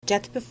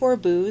Death Before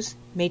Booze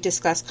may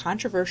discuss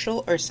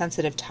controversial or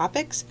sensitive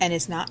topics and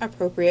is not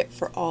appropriate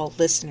for all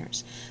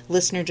listeners.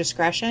 Listener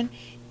discretion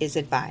is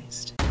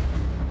advised.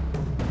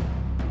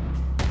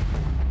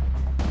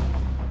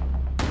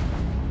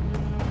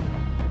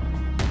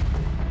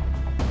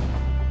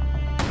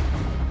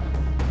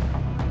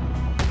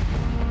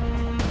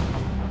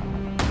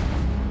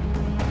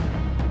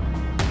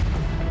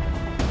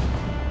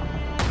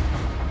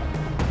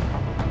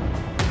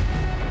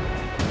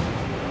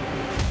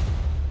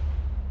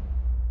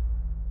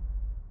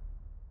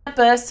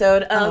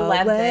 Episode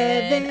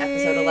 11.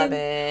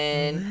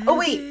 Oh,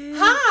 wait.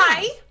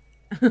 Hi.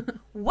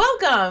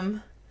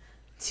 Welcome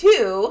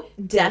to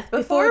Death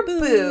Before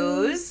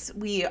Booze.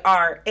 We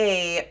are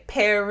a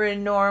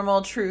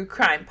paranormal true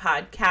crime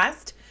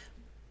podcast.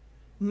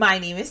 My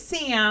name is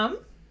Sam.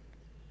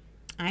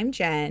 I'm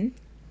Jen.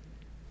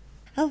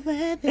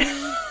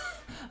 11.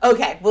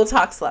 Okay, we'll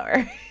talk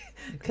slower.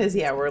 Because,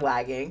 we're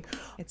lagging.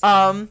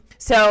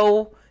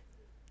 So...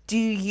 do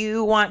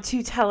you want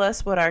to tell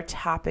us what our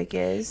topic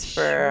is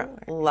for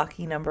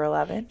lucky number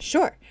 11?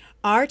 Sure.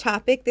 Our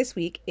topic this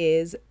week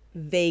is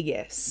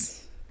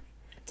Vegas.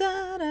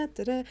 Da, da,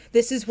 da, da.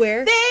 This is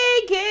where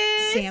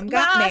Vegas, Sam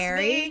got Las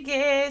married.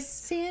 Vegas.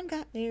 Sam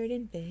got married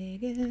in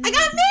Vegas. I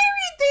got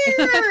married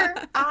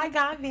there. I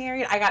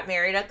got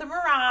married at the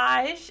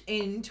Mirage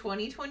in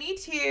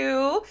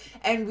 2022,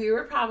 and we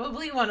were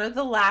probably one of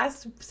the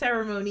last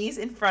ceremonies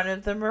in front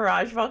of the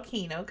Mirage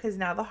Volcano because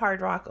now the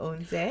Hard Rock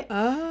owns it.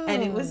 Oh.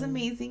 And it was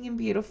amazing and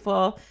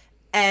beautiful,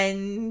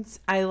 and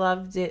I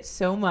loved it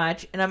so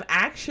much. And I'm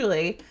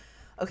actually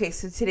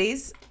so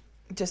today's,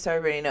 just so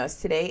everybody knows,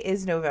 today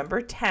is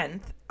November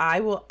 10th. I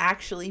will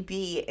actually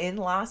be in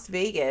Las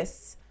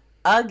Vegas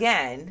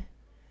again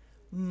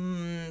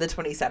the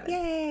 27th.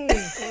 Yay.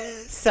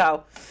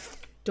 So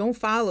don't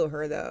follow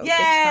her though.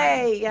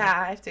 Yay.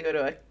 Yeah, I have to go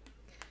to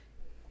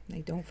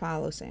don't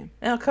follow Sam.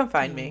 Oh, come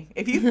find me.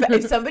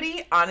 If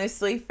somebody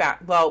honestly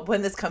found,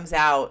 when this comes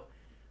out,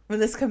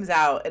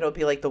 it'll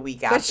be like the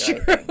week after. That's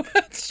true. I think.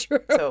 That's true.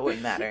 So it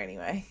wouldn't matter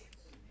anyway.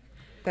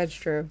 That's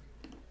true.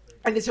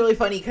 And it's really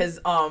funny because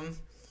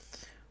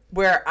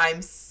where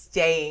I'm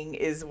staying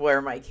is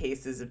where my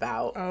case is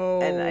about.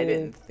 Oh, and I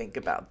didn't think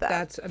about that.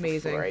 That's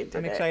amazing. I'm it.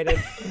 excited.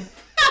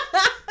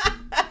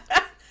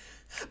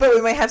 But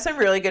we might have some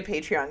really good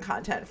Patreon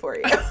content for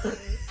you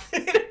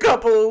in a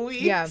couple of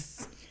weeks. Yeah.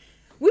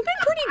 We've been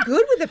pretty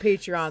good with the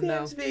Patreon,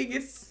 Sam's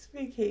Vegas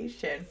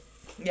vacation.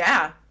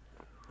 Yeah.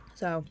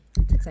 So,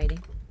 it's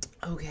exciting.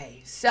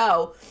 Okay,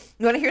 so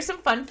you want to hear some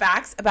fun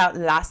facts about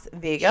Las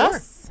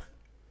Vegas?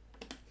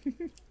 Sure.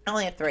 I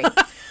only have 3.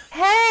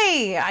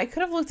 Hey, I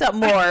could have looked up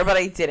more, but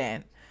I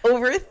didn't.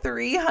 Over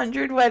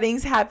 300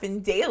 weddings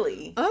happen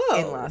daily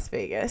in Las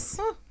Vegas.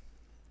 Huh.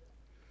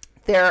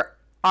 There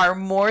are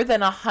more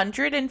than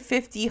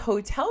 150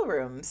 hotel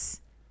rooms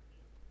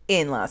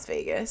in Las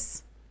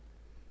Vegas.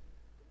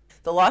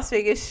 The Las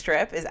Vegas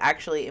Strip is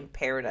actually in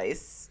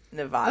Paradise,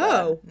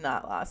 Nevada,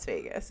 not Las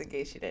Vegas, in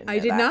case you didn't know that.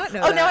 I did not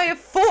know that. Oh, now I have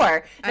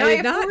 4. I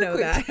did not know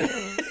that.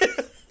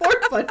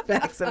 4 fun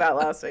facts about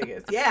Las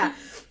Vegas. Yeah.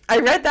 I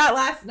read that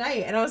last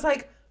night, and I was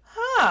like,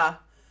 God,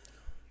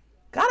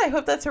 I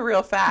hope that's a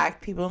real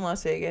fact. People in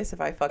Las Vegas,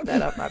 if I fuck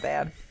that up, my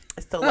bad.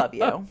 I still love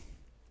you.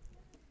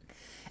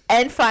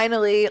 And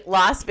finally,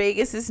 Las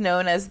Vegas is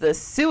known as the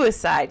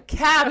suicide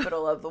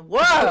capital of the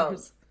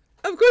world.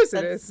 Of course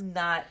it is.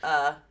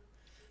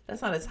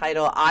 That's not a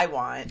title I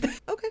want.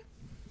 Okay.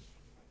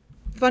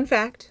 Fun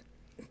fact.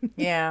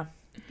 Yeah.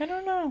 I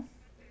don't know.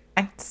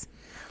 It's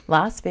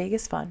Las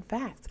Vegas fun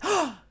facts.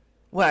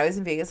 When I was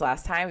in Vegas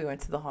last time, we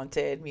went to the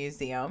Haunted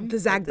Museum. The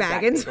Zach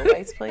Baggins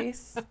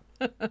place.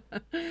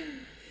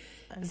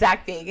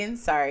 Zach Bagans.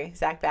 Sorry.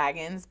 Zach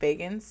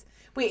Bagans.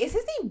 Wait, is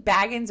his name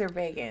Baggins or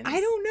Bagans? I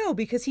don't know,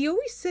 because he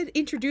always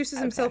introduces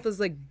himself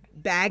as like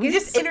Baggins. We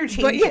just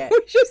interchange it.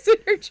 We just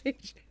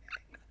interchange it.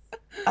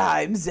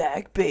 I'm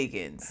Zach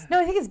Bagans.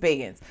 No, I think it's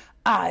Bagans.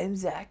 I'm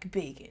Zach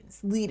Bagans,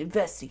 lead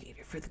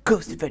investigator for the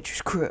Ghost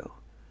Adventures crew.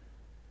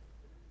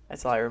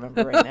 That's all I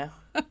remember right now.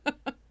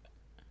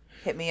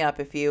 Hit me up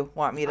if you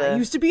want me to. I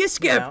used to be a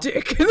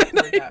skeptic.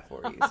 Word that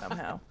for you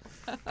somehow.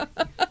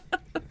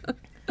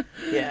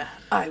 Yeah,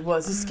 I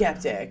was a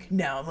skeptic.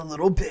 Now I'm a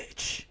little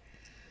bitch.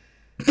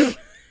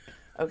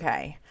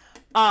 Okay.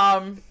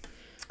 All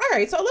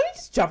right, so let me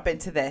just jump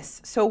into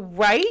this. So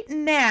right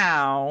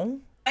now,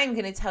 I'm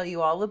going to tell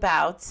you all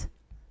about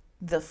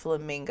the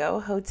Flamingo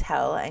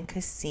Hotel and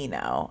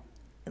Casino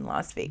in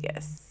Las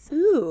Vegas.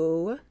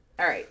 Ooh.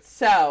 All right,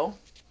 so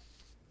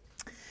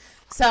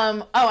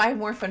I have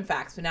more fun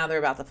facts, but now they're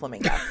about the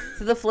Flamingo.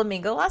 So the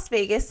Flamingo Las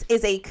Vegas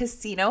is a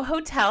casino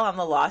hotel on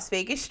the Las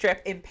Vegas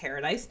Strip in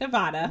Paradise,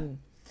 Nevada. Mm.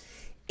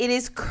 It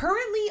is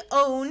currently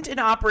owned and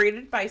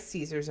operated by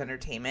Caesars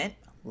Entertainment.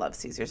 Love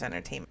Caesars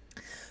Entertainment.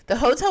 The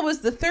hotel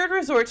was the 3rd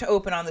resort to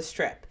open on the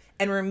Strip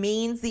and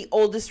remains the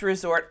oldest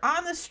resort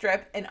on the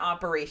Strip in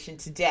operation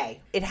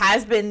today. It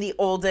has been the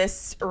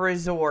oldest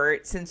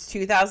resort since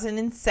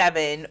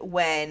 2007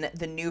 when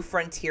the New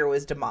Frontier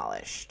was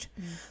demolished.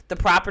 The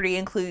property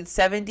includes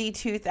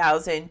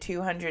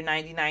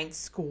 72,299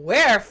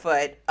 square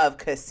foot of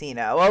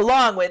casino,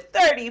 along with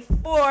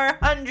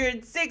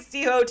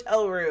 3,460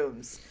 hotel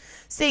rooms.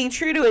 Staying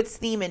true to its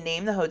theme and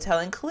name, the hotel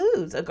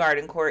includes a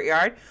garden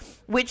courtyard,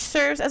 which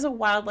serves as a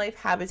wildlife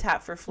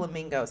habitat for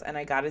flamingos. And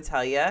I gotta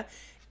tell you,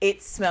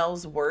 it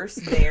smells worse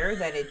there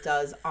than it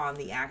does on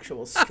the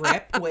actual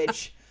Strip,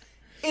 which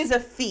is a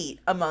feat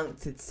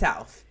amongst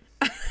itself.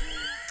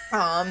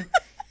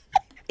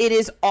 It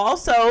is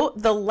also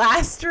the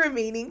last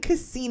remaining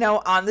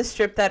casino on the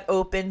Strip that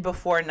opened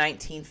before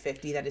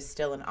 1950 that is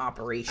still in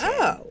operation.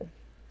 Oh.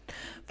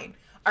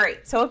 All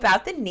right, so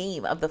about the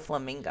name of the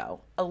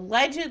Flamingo.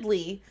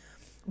 Allegedly,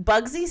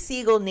 Bugsy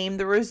Seigel named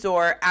the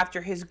resort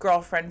after his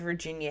girlfriend,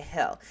 Virginia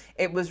Hill.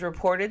 It was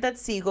reported that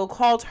Seigel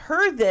called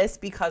her this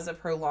because of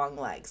her long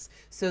legs.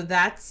 So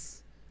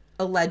that's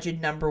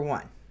alleged number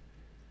one.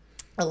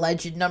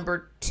 Alleged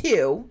number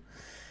two,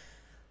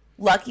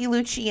 Lucky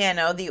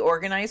Luciano, the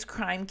organized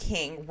crime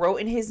king, wrote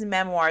in his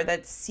memoir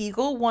that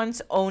Seigel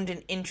once owned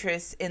an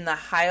interest in the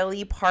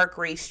Hialeah Park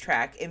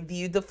racetrack and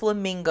viewed the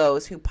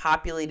flamingos who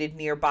populated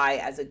nearby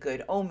as a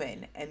good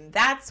omen. And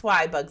that's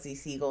why Bugsy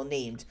Seigel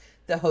named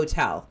the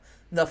hotel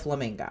the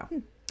Flamingo.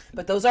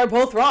 But those are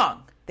both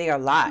wrong. They are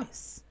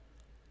lies.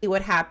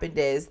 What happened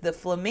is the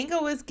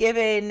Flamingo was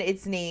given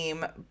its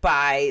name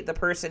by the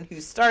person who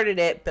started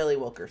it, Billy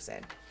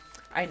Wilkerson.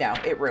 I know,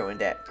 it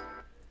ruined it.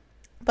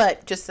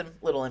 But just some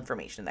little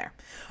information there.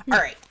 All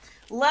right,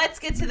 let's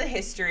get to the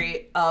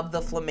history of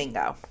the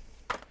Flamingo.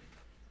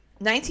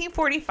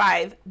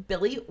 1945,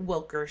 Billy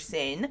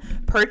Wilkerson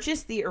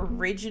purchased the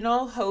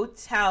original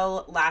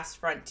Hotel Last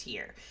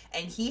Frontier.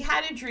 And he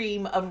had a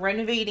dream of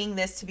renovating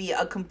this to be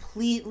a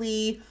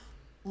completely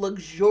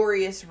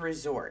luxurious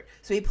resort.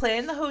 So he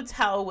planned the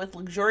hotel with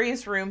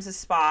luxurious rooms, a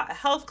spa, a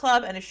health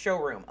club, and a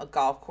showroom, a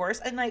golf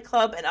course, a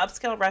nightclub, an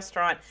upscale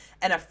restaurant,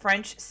 and a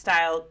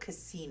French-style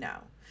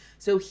casino.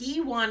 So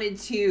he wanted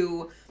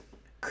to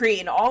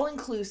create an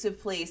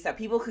all-inclusive place that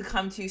people could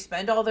come to,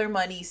 spend all their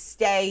money,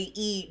 stay,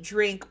 eat,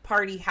 drink,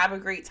 party, have a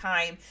great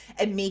time,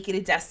 and make it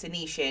a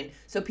destination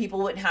so people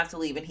wouldn't have to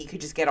leave and he could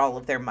just get all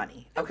of their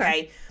money.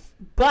 Okay.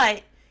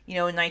 But, you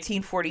know, in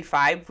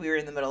 1945, we were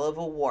in the middle of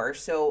a war,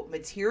 so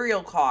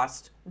material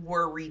costs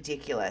were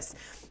ridiculous.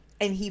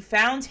 And he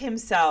found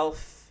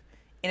himself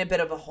in a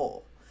bit of a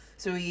hole.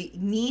 So he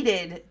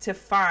needed to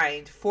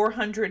find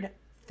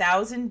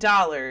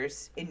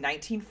 $400,000 in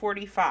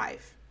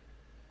 1945.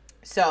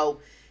 So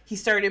he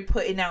started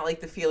putting out like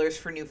the feelers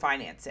for new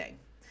financing.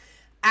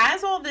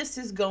 As all this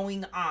is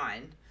going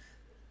on,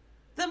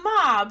 the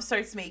mob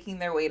starts making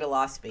their way to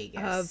Las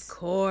Vegas. Of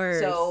course.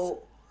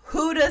 So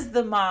who does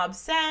the mob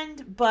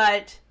send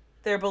but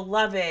their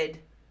beloved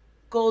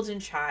golden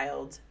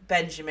child,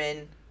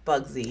 Benjamin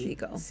Bugsy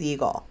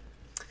Seigel.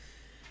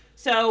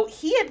 So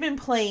he had been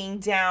playing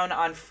down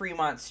on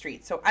Fremont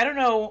Street. So I don't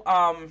know,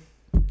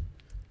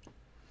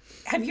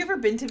 have you ever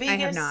been to Vegas? I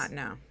have not,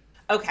 no.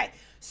 Okay.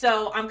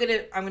 So I'm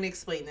gonna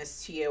explain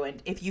this to you,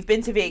 and if you've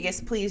been to Vegas,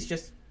 please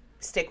just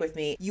stick with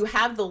me. You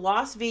have the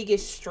Las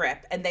Vegas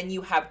Strip, and then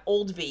you have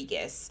Old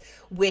Vegas,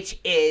 which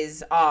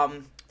is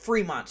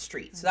Fremont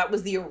Street. So that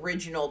was the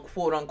original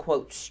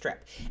quote-unquote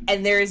Strip.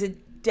 And there is a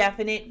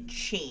definite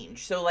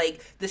change. So,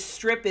 like, the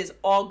Strip is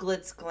all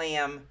glitz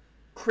glam,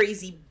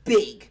 crazy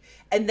big.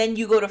 And then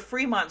you go to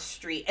Fremont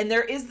Street, and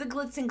there is the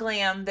glitz and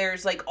glam.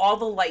 There's, like, all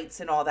the lights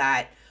and all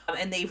that.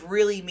 And they've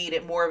really made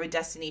it more of a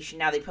destination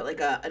now. They put like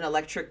an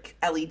electric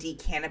LED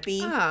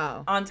canopy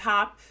on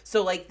top.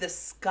 So like the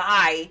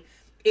sky,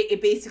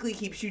 it basically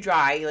keeps you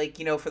dry, like,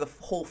 you know, for the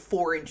whole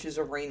 4 inches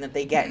of rain that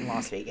they get in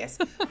Las Vegas.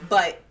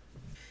 But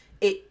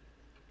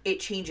it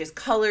changes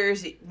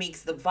colors. It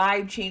makes the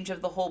vibe change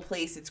of the whole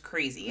place. It's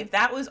crazy. If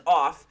that was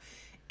off,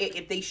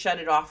 if they shut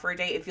it off for a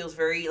day, it feels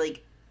very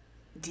like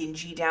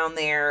dingy down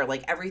there.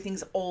 Like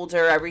everything's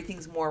older.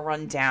 Everything's more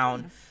run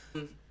down.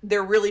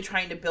 They're really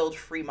trying to build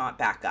Fremont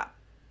back up.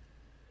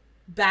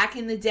 Back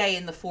in the day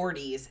in the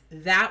 40s,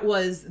 that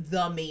was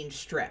the main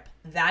Strip.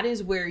 That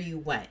is where you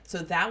went. So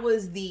that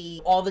was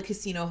all the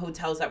casino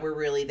hotels that were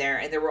really there.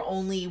 And there were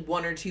only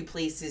 1 or 2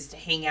 places to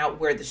hang out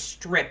where the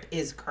Strip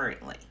is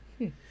currently.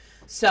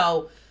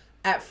 So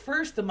at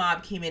first the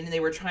mob came in and they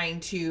were trying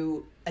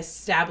to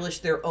establish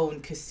their own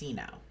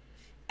casino.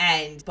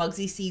 And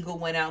Bugsy Seigel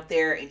went out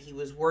there and he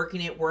was working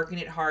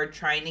it hard,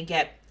 trying to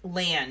get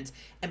land.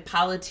 And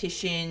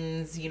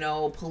politicians, you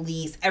know,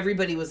 police,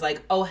 everybody was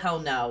like, oh, hell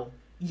no,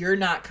 you're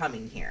not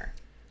coming here.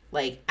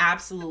 Like,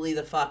 absolutely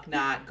the fuck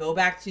not. Go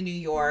back to New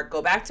York,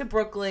 go back to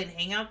Brooklyn,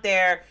 hang out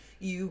there.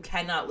 You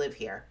cannot live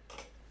here.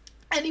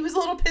 And he was a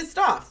little pissed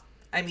off.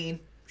 I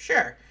mean,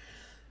 sure.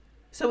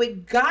 So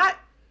it got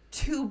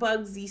to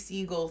Bugsy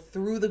Seigel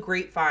through the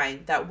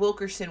grapevine that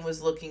Wilkerson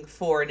was looking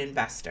for an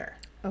investor.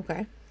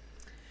 Okay.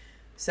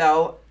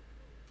 So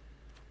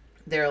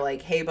they're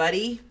like, hey,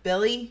 buddy,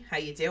 Billy, how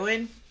you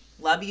doing?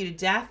 Love you to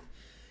death.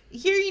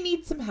 here you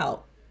need some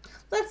help.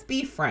 Let's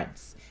be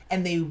friends.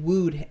 And they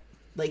wooed him.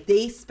 Like,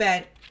 they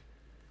spent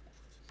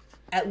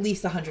at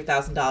least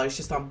 $100,000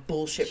 just on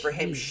bullshit for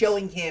him,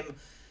 showing him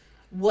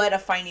what a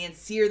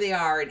financier they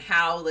are and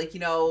how, like, you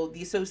know,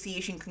 the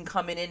association can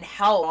come in and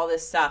help, all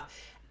this stuff.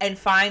 And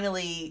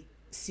finally,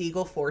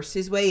 Seigel forced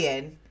his way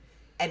in,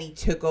 and he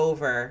took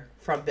over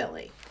from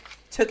Billy.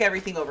 Took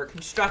everything over.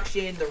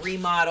 Construction, the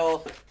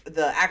remodel,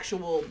 the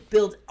actual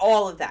build,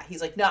 all of that.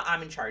 He's like, no,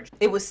 I'm in charge.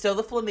 It was still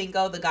the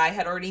Flamingo. The guy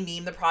had already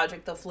named the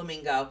project the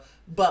Flamingo.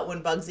 But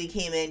when Bugsy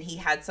came in, he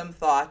had some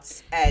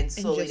thoughts and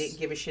slowly didn't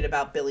give a shit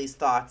about Billy's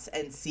thoughts.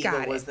 And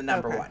Seigel was the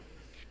number one.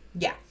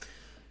 Yeah.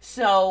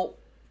 So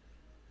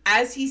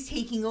as he's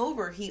taking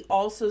over, he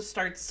also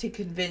starts to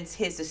convince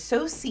his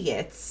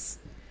associates,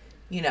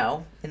 you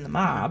know, in the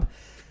mob,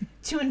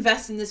 to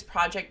invest in this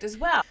project as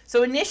well.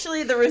 So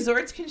initially, the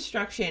resort's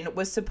construction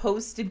was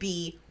supposed to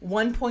be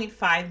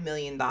 $1.5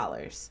 million.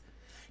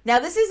 Now,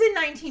 this is in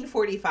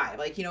 1945.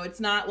 Like, you know, it's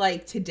not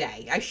like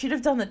today. I should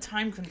have done the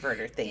time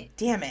converter thing.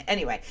 Damn it.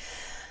 Anyway,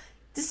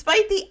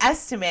 despite the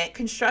estimate,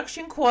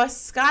 construction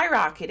costs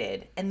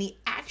skyrocketed, and the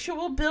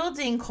actual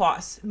building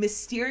costs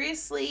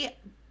mysteriously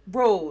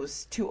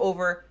rose to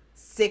over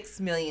 $6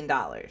 million.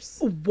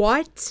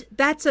 What?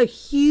 That's a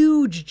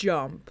huge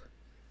jump.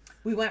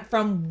 We went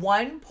from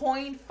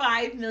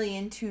 1.5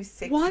 million to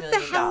 $6 million. What the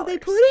hell are they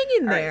putting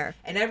in there? Right.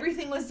 And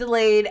everything was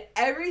delayed.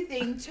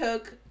 Everything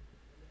took...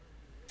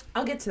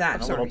 I'll get to that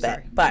in a little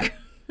bit. But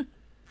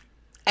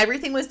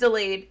everything was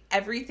delayed.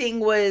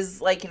 Everything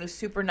was, like, you know,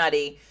 super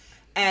nutty.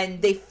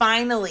 And they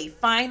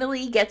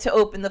finally get to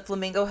open the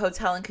Flamingo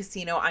Hotel and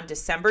Casino on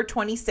December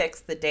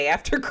 26th, the day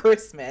after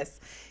Christmas,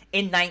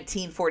 in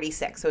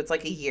 1946. So it's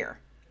like a year.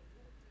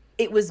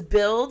 It was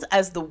billed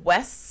as the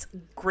West's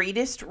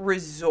greatest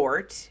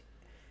resort.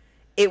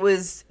 It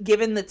was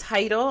given the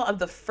title of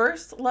the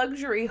first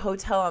luxury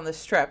hotel on the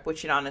Strip,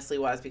 which it honestly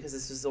was, because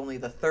this was only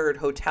the third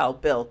hotel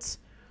built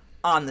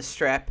on the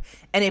Strip,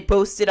 and it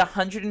boasted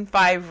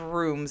 105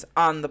 rooms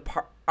on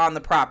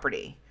the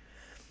property.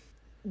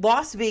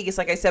 Las Vegas,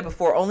 like I said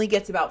before, only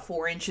gets about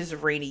 4 inches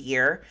of rain a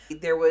year.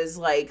 There was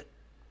like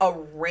a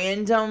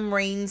random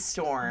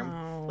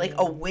rainstorm, like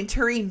a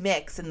wintry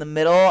mix in the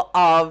middle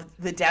of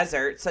the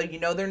desert. So, you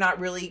know, they're not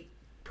really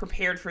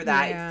prepared for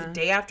that. Yeah. It's the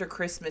day after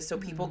Christmas, so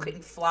people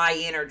couldn't fly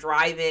in or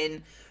drive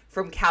in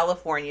from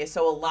California.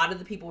 So a lot of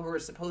the people who were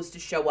supposed to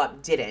show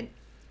up didn't.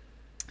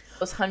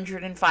 Those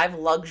 105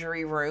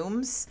 luxury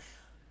rooms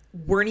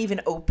weren't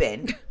even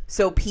open.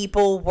 So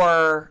people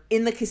were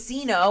in the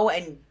casino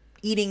and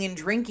eating and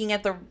drinking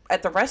at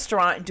the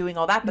restaurant and doing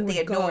all that, but they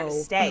had nowhere to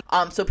stay.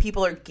 So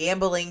people are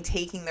gambling,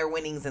 taking their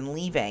winnings and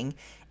leaving.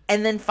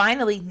 And then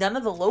finally, none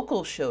of the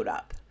locals showed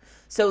up.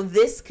 So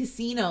this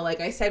casino,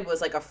 like I said,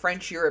 was like a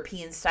French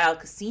European style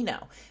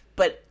casino.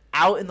 But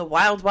out in the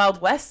wild,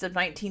 wild west of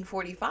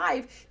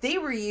 1945, they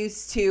were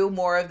used to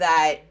more of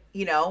that,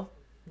 you know,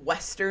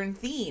 Western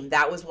theme.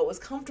 That was what was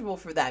comfortable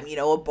for them. You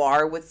know, a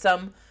bar with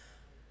some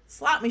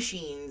slot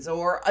machines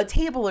or a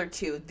table or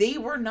two. They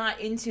were not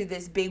into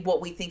this big, what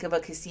we think of a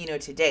casino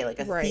today, like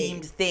a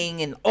themed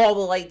thing and all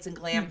the lights and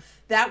glam.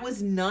 That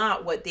was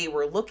not what they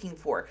were looking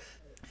for.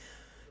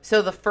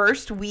 So the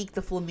first week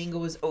the Flamingo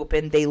was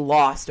open, they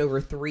lost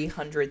over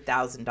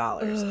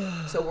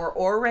 $300,000. So we're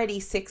already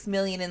 $6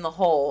 million in the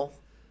hole,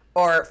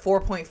 or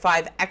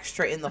 4.5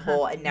 extra in the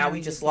hole, and now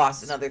we just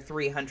lost another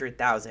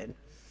 $300,000.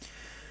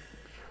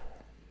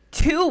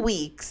 2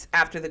 weeks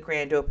after the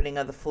grand opening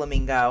of the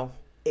Flamingo,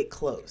 it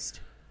closed.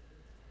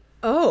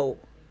 Oh.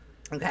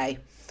 Okay.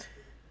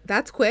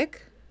 That's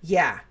quick.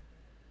 Yeah.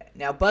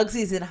 Now,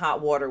 Bugsy's in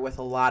hot water with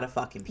a lot of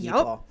fucking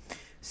people. Yep.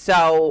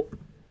 So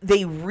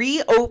they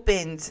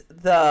reopened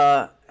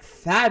the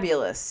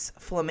fabulous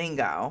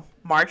Flamingo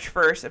March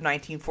 1st of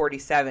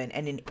 1947.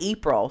 And in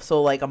April,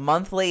 so like a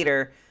month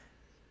later,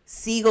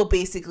 Seigel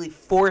basically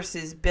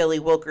forces Billy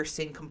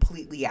Wilkerson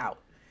completely out.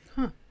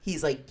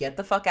 He's like, get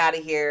the fuck out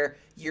of here.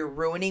 You're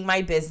ruining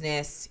my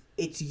business.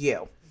 It's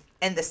you.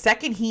 And the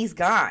second he's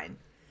gone,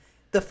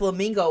 the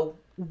Flamingo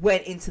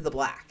went into the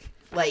black.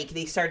 Like,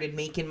 they started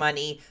making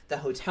money. The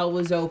hotel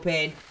was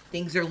open.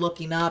 Things are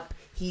looking up.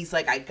 He's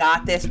like, I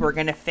got this. We're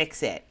going to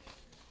fix it.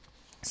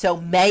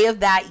 So May of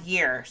that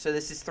year, so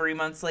this is 3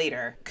 months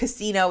later,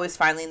 casino is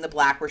finally in the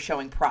black. We're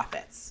showing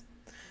profits.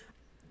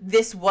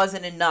 This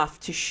wasn't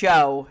enough to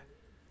show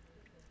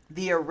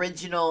the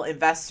original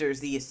investors,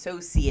 the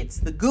associates,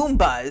 the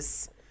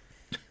Goombas.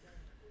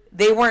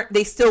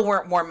 They still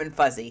weren't warm and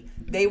fuzzy.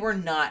 They were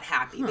not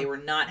happy. They were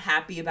not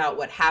happy about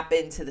what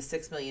happened to the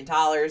 $6 million.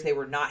 They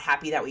were not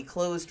happy that we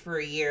closed for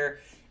a year.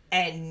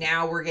 And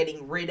now we're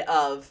getting rid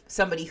of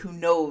somebody who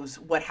knows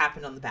what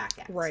happened on the back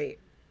end. Right.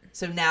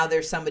 So now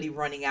there's somebody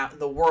running out in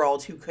the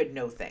world who could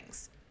know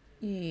things.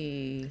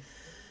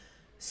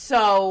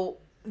 So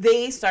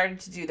they started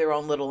to do their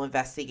own little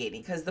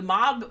investigating, because the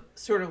mob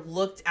sort of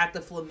looked at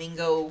the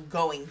Flamingo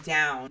going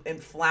down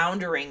and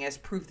floundering as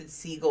proof that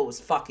Seigel was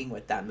fucking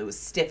with them. It was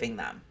stiffing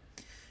them.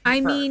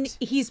 I mean,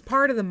 he's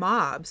part of the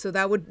mob, so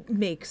that would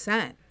make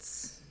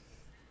sense.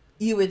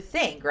 You would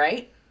think,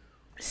 right?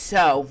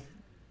 So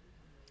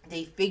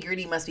They figured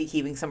he must be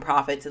keeping some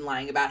profits and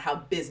lying about how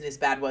business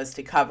bad was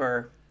to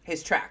cover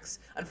his tracks.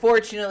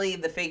 Unfortunately,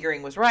 the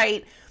figuring was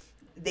right.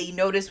 They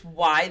noticed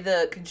why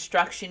the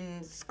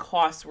construction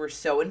costs were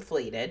so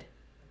inflated.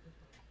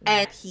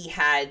 And he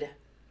had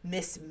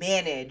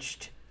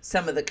mismanaged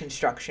some of the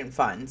construction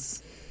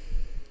funds.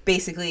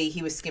 Basically,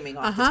 he was skimming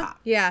off the top.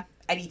 Yeah.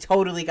 And he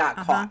totally got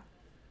caught.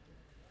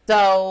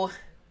 So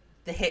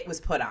the hit was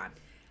put on.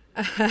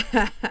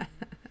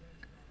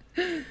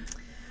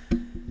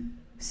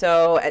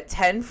 So at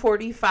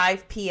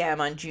 10:45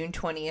 p.m. on June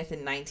 20th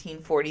in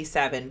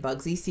 1947,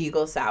 Bugsy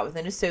Seigel sat with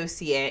an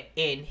associate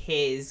in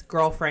his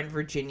girlfriend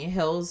Virginia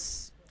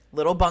Hill's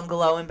little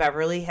bungalow in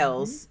Beverly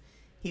Hills.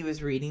 He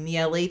was reading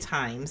the LA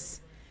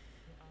Times,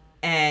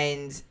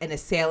 and an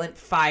assailant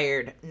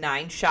fired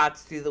 9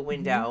 shots through the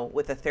window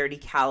with a .30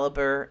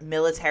 caliber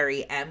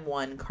military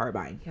M1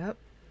 carbine. Yep.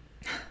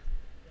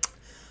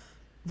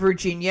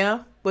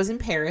 Virginia was in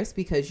Paris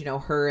because, you know,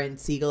 her and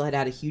Seigel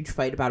had a huge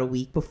fight about a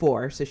week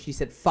before. So she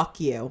said, fuck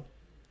you.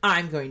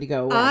 I'm going to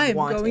go I'm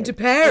wanted. going to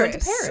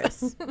Paris.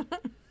 I went to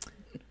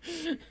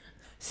Paris.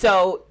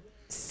 So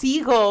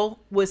Seigel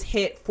was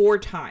hit 4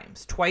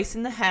 times. Twice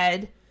in the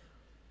head,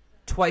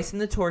 twice in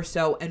the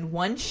torso, and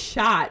 1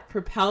 shot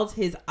propelled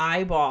his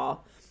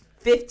eyeball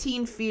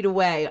 15 feet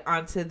away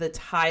onto the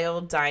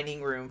tiled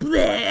dining room floor.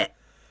 Bleh.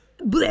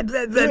 Bleh,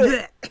 bleh,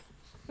 bleh,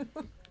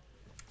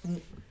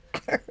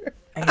 bleh.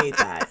 I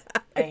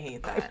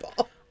hate that.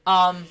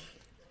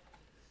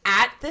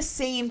 At the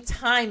same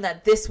time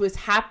that this was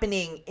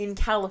happening in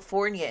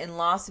California, in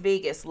Las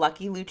Vegas,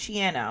 Lucky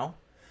Luciano,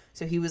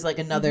 so he was like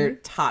another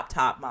top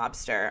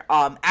mobster.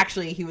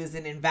 Actually, he was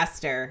an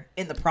investor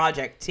in the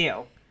project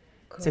too.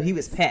 So he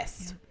was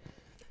pissed. Yeah.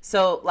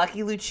 So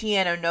Lucky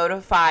Luciano,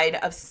 notified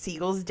of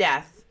Seigel's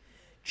death,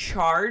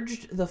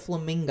 charged the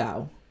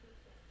Flamingo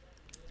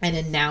and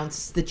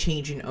announced the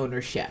change in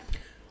ownership.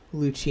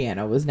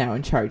 Luciano was now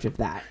in charge of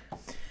that.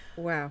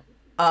 Wow.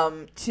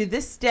 To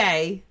this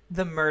day,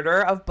 the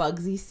murder of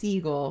Bugsy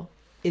Seigel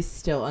is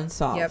still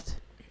unsolved.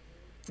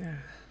 Yep.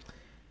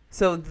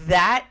 So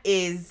that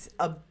is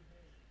a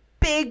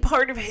big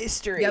part of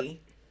history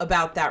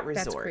about that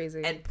resort. That's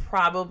crazy. And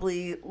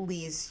probably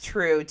leads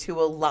true to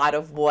a lot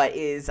of what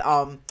is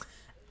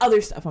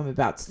other stuff I'm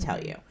about to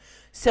tell you.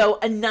 So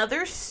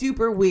another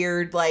super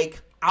weird,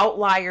 like,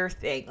 outlier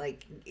thing,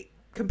 like,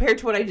 compared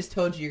to what I just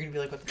told you, you're going to be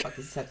like, what the fuck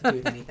does this have to do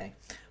with anything?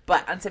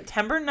 But on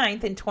September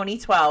 9th in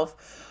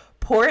 2012,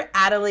 Port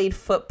Adelaide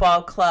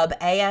Football Club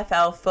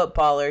AFL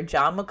footballer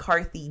John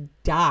McCarthy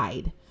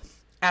died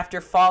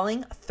after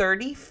falling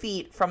 30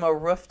 feet from a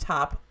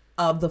rooftop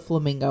of the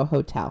Flamingo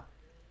Hotel.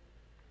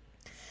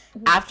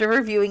 After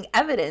reviewing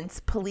evidence,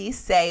 police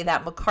say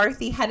that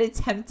McCarthy had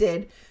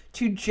attempted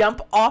to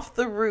jump off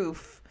the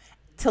roof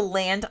to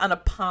land on a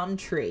palm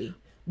tree,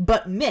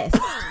 but missed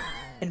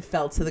and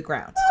fell to the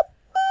ground.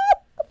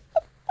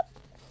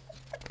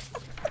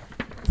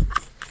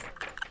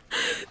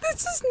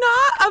 This is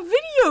not a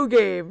video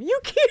game. You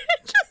can't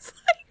just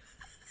like.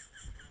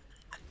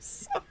 I'm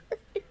sorry.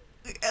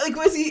 Like,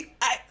 was he?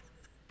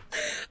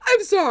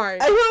 I'm sorry.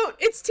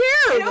 It's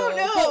terrible. I don't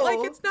know. But like,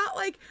 it's not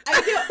like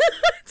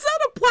it's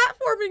not a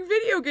platforming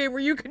video game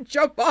where you can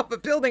jump off a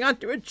building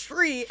onto a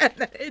tree and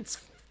then it's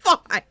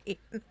fine.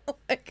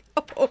 Like,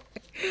 oh.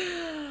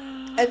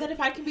 And then, if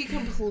I can be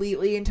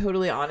completely and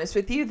totally honest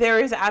with you, there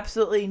is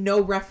absolutely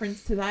no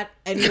reference to that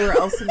anywhere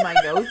else in my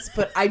notes.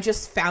 But I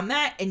just found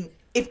that, and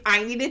if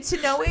I needed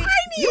to know it,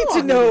 I need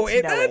to know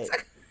it.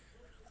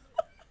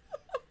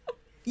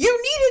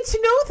 You needed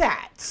to know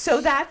that. So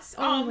that's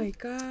oh my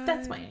god.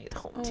 That's why I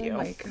told you. Oh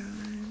my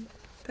god.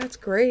 That's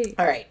great.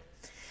 All right.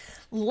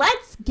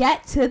 Let's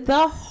get to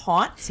the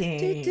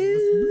hauntings.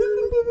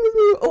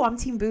 Oh, I'm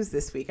Team Booze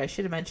this week. I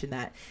should have mentioned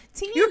that.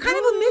 You're kind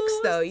of a mix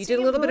though. You did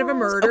a little bit of a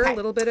murder, okay. a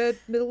little bit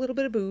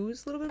of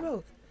booze, a little bit of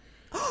both.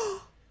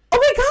 Oh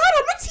my god,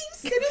 I'm a Team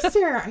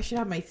Sinister. I should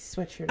have my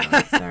sweatshirt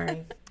on.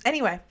 Sorry.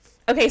 Anyway.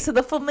 Okay, so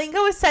the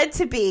Flamingo is said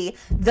to be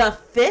the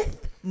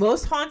 5th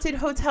most haunted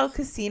hotel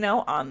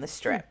casino on the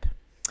Strip.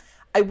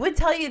 I would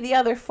tell you the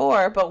other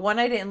 4, but 1,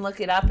 I didn't look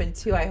it up, and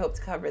 2, I hope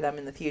to cover them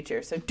in the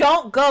future. So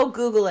don't go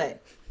Google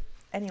it.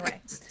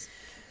 Anyway,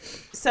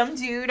 some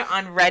dude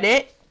on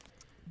Reddit,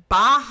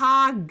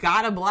 Baja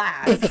Got a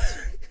Blast,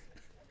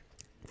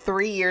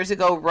 3 years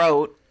ago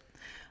wrote,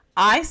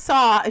 I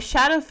saw a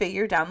shadow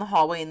figure down the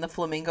hallway in the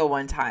Flamingo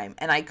one time,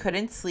 and I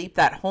couldn't sleep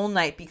that whole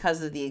night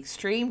because of the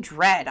extreme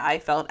dread I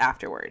felt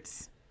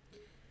afterwards.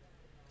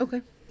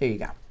 Okay. There you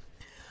go.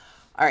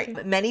 All right.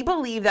 Okay. Many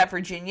believe that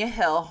Virginia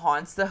Hill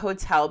haunts the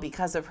hotel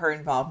because of her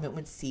involvement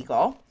with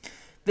Seigel.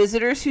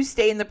 Visitors who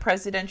stay in the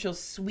presidential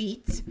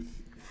suite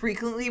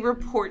frequently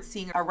report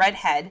seeing a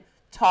redhead,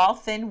 tall,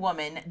 thin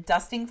woman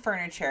dusting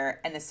furniture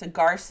and a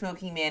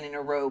cigar-smoking man in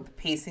a robe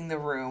pacing the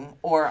room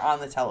or on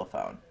the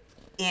telephone.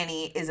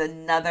 Annie is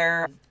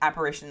another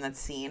apparition that's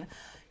seen.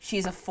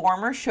 She's a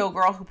former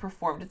showgirl who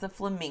performed at the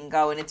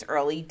Flamingo in its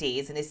early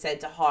days and is said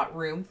to haunt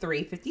room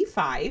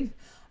 355.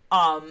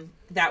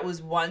 That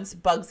was once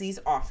Bugsy's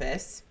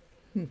office.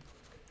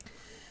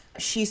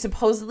 She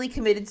supposedly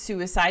committed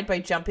suicide by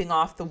jumping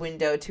off the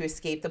window to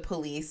escape the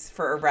police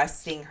for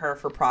arresting her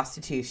for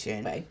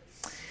prostitution.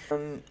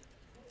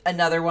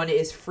 Another one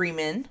is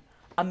Freeman.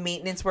 A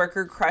maintenance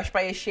worker crushed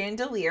by a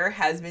chandelier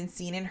has been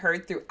seen and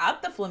heard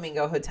throughout the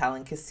Flamingo Hotel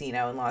and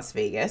Casino in Las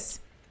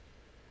Vegas.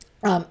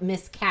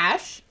 Miss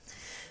Cash.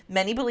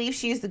 Many believe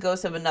she is the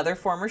ghost of another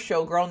former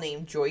showgirl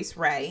named Joyce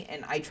Ray,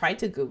 and I tried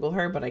to Google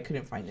her, but I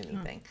couldn't find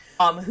anything,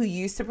 who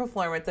used to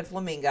perform at the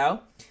Flamingo.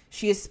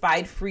 She is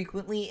spied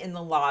frequently in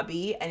the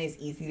lobby and is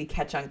easy to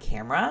catch on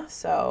camera.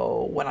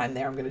 So when I'm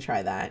there, I'm going to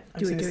try that. I'm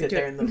just going to sit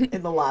there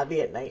in the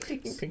lobby at night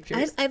taking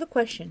pictures. I have a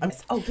question.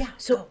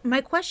 So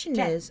my question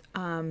Jenn. is,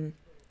 how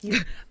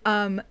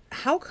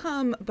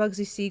come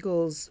Bugsy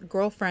Siegel's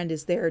girlfriend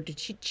is there?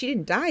 She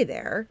didn't die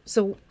there?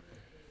 So,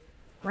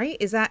 right?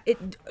 Is that it?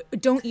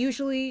 Don't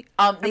usually?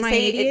 Am I an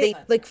idiot?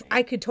 Like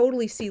I could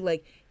totally see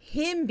like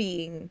him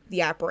being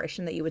the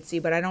apparition that you would see,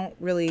 but I don't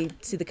really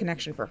see the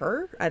connection for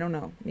her. I don't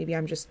know. Maybe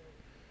I'm just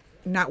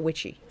not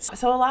witchy.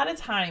 So a lot of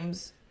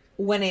times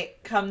when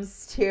it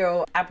comes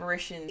to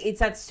apparition, it's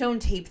that stone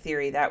tape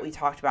theory that we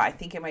talked about. I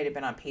think it might have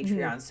been on Patreon.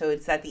 Mm-hmm. So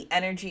it's that the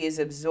energy is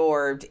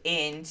absorbed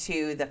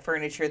into the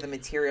furniture, the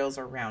materials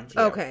around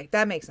you. Okay,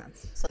 that makes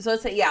sense. So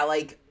let's say,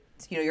 like,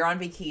 you're on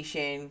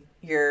vacation,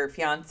 your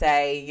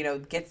fiance,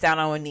 gets down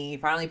on one knee,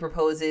 finally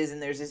proposes,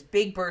 and there's this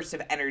big burst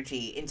of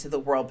energy into the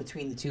world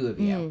between the two of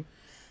you. Mm.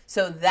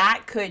 So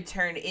that could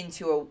turn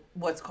into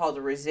what's called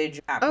a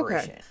residual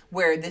apparition,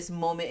 where this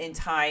moment in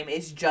time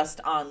is just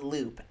on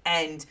loop.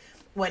 And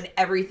when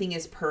everything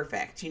is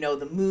perfect,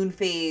 the moon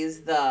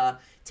phase, the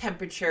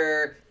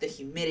temperature, the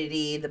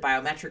humidity, the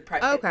biometric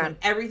pressure, when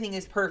everything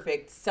is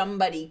perfect,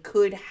 somebody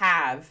could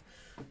have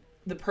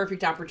the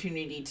perfect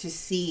opportunity to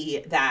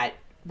see that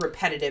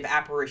repetitive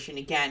apparition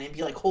again and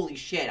be like, holy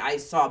shit, I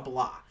saw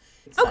blah.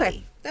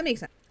 Okay, that makes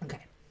sense.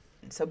 Okay.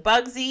 So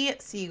Bugsy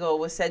Seigel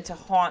was said to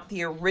haunt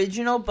the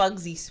original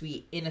Bugsy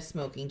suite in a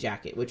smoking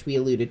jacket, which we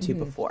alluded to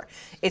before.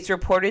 It's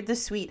reported the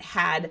suite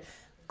had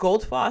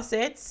gold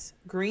faucets,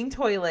 green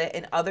toilet,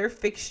 and other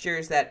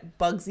fixtures that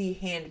Bugsy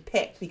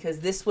handpicked,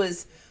 because this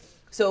was,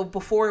 so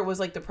before it was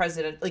like the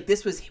president, like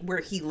this was where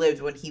he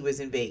lived when he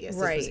was in Vegas.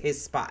 This was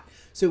his spot.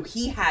 So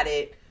he had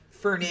it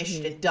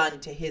furnished and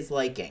done to his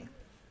liking.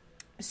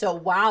 So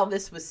while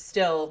this was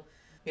still,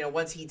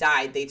 once he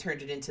died, they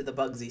turned it into the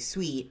Bugsy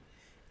suite,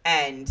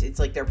 and it's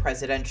like their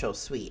presidential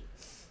suite.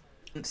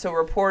 So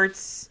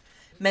reports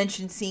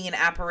mention seeing an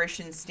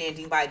apparition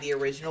standing by the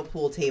original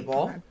pool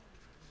table. Okay.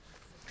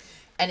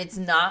 And it's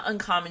not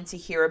uncommon to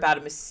hear about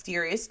a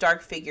mysterious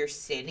dark figure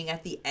standing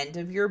at the end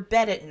of your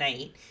bed at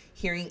night,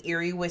 hearing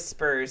eerie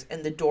whispers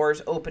and the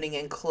doors opening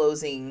and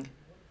closing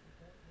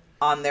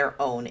on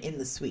their own in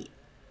the suite.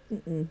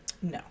 Mm-mm.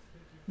 No.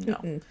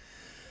 Mm-mm.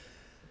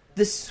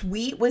 The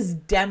suite was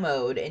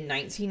demoed in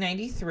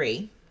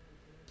 1993.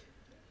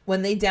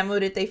 When they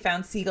demoed it, they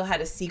found Seigel had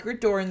a secret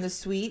door in the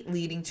suite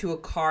leading to a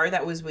car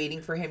that was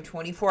waiting for him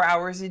 24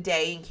 hours a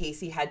day in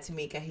case he had to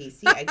make a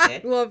hasty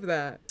exit. Love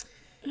that.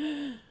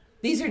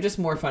 These are just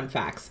more fun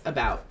facts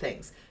about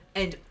things.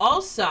 And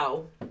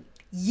also,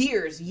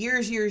 years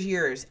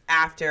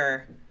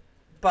after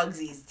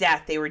Bugsy's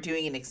death, they were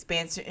doing an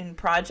expansion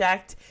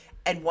project,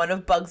 and one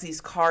of Bugsy's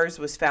cars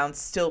was found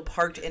still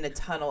parked in a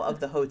tunnel of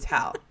the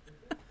hotel.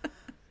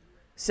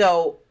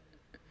 So,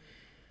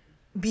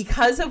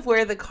 because of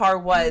where the car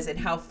was and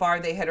how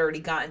far they had already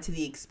gotten to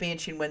the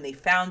expansion when they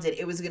found it,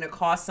 it was going to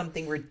cost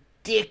something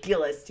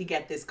ridiculous to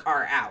get this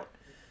car out.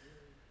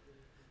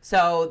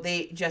 So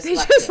they just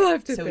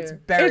left it. So it's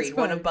buried. It's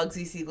one of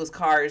Bugsy Siegel's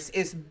cars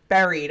is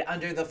buried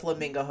under the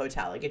Flamingo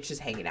Hotel. Like, it's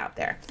just hanging out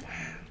there.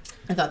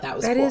 I thought that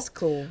was cool. That is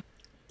cool.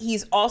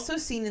 He's also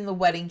seen in the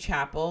wedding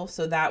chapel.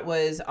 So that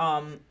was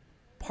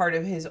part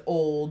of his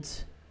old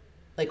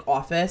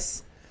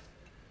office.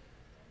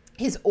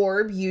 His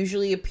orb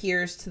usually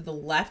appears to the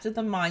left of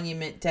the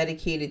monument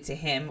dedicated to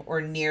him or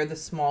near the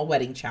small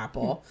wedding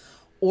chapel.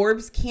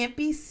 Orbs can't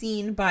be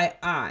seen by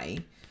eye,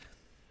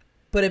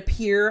 but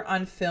appear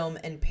on film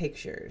and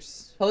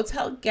pictures.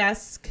 Hotel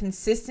guests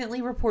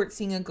consistently report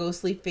seeing a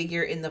ghostly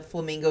figure in the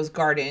Flamingo's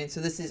garden.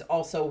 So this is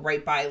also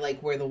right by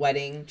where the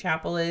wedding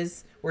chapel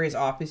is, where his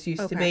office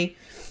used to be.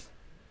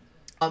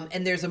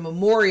 And there's a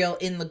memorial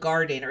in the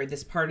garden, or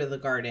this part of the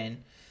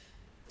garden,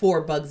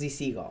 for Bugsy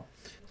Siegel.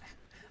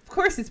 Of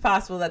course, it's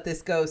possible that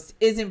this ghost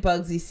isn't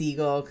Bugsy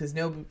Siegel because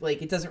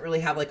it doesn't really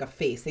have a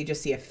face. They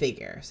just see a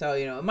figure. So,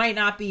 it might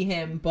not be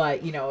him,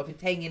 but, if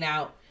it's hanging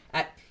out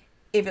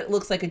if it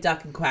looks like a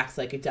duck and quacks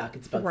like a duck,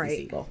 it's Bugsy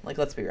Siegel.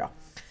 Let's be real.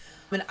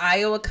 An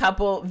Iowa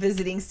couple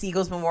visiting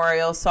Siegel's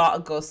memorial saw a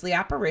ghostly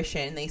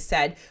apparition. They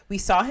said, "We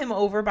saw him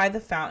over by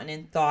the fountain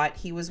and thought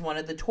he was one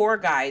of the tour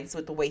guides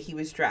with the way he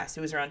was dressed.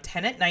 It was around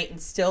 10 at night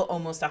and still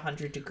almost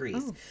 100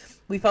 degrees. Oh.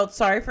 We felt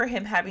sorry for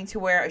him having to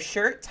wear a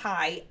shirt,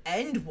 tie,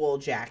 and wool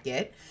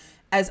jacket.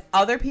 As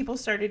other people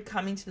started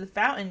coming to the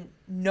fountain,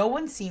 no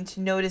one seemed to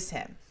notice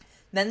him.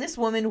 Then this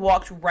woman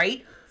walked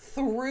right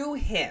through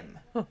him.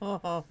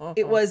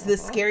 It was the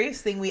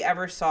scariest thing we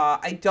ever saw.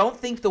 I don't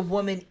think the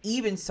woman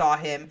even saw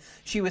him.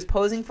 She was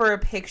posing for a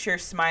picture,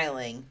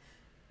 smiling.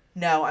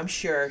 No, I'm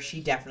sure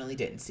she definitely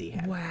didn't see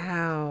him.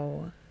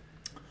 Wow.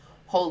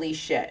 Holy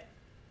shit.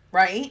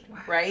 Right?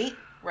 Wow.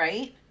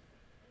 Right?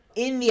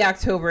 In the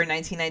October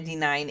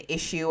 1999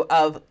 issue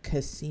of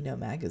Casino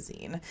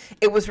Magazine,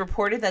 it was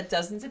reported that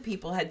dozens of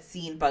people had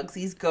seen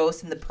Bugsy's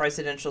ghost in the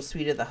presidential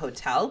suite of the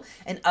hotel,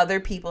 and other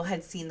people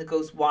had seen the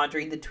ghost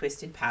wandering the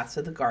twisted paths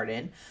of the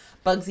garden.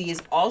 Bugsy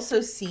is also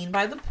seen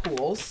by the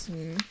pools.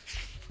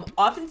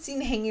 Often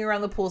seen hanging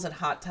around the pools and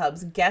hot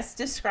tubs. Guests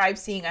describe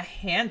seeing a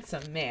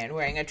handsome man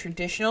wearing a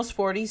traditional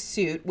sporty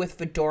suit with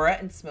fedora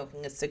and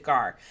smoking a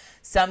cigar.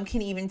 Some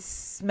can even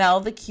smell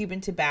the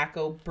Cuban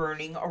tobacco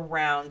burning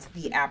around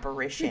the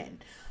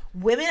apparition.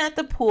 Women at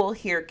the pool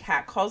hear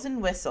catcalls and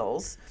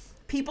whistles.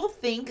 People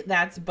think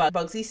that's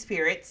Bugsy's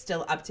spirit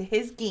still up to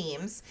his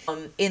games.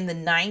 In the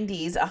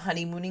 90s, a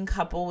honeymooning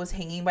couple was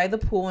hanging by the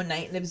pool one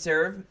night and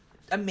observed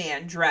a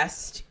man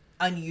dressed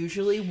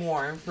unusually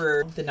warm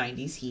for the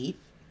 90s heat.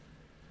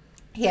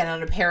 He had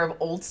on a pair of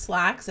old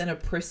slacks and a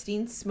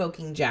pristine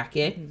smoking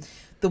jacket.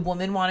 The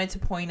woman wanted to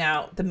point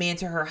out the man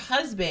to her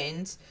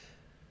husband.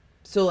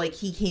 So,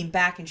 he came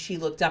back and she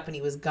looked up and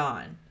he was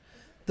gone.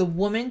 The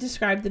woman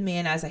described the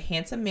man as a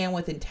handsome man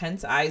with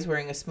intense eyes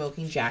wearing a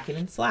smoking jacket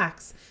and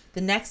slacks.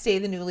 The next day,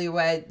 the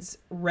newlyweds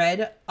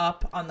read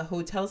up on the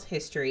hotel's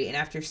history. And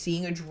after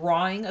seeing a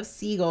drawing of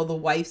Seigel, the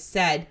wife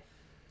said,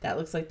 "That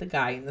looks like the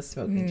guy in the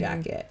smoking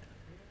jacket."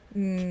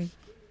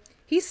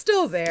 He's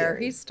still there.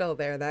 Scary. He's still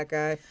there, that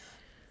guy.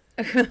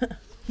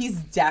 He's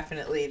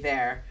definitely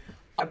there.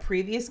 A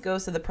previous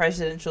ghost of the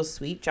presidential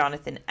suite,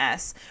 Jonathan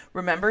S.,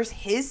 remembers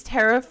his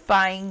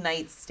terrifying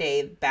night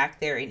stay back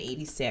there in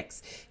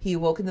 86. He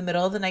awoke in the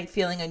middle of the night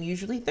feeling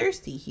unusually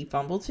thirsty. He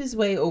fumbled his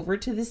way over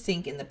to the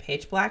sink in the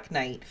pitch black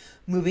night,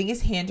 moving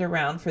his hand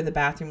around for the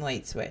bathroom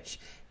light switch.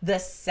 The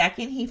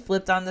second he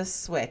flipped on the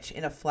switch,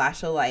 in a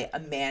flash of light, a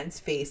man's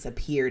face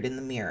appeared in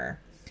the mirror.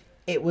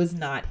 It was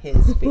not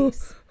his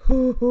face.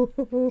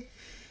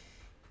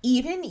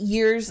 Even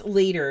years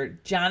later,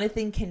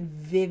 Jonathan can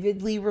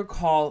vividly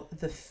recall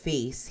the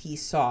face he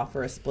saw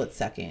for a split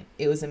second.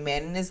 It was a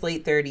man in his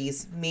late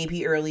 30s,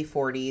 maybe early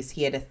 40s.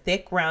 He had a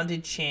thick,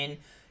 rounded chin,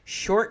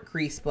 short,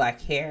 grease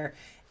black hair,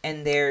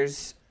 and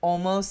there's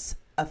almost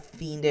a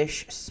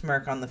fiendish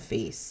smirk on the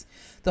face.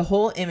 The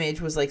whole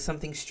image was like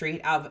something straight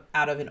out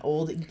of an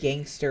old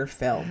gangster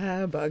film.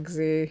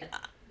 Bugsy.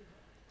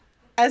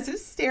 As if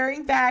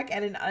staring back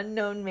at an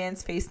unknown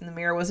man's face in the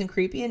mirror wasn't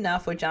creepy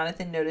enough, what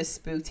Jonathan noticed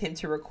spooked him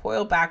to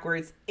recoil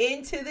backwards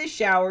into the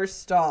shower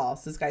stall.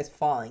 So this guy's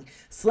falling,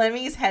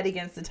 slamming his head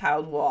against the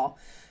tiled wall.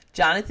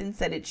 Jonathan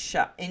said it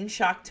in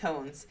shocked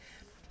tones.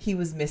 He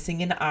was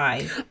missing an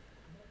eye.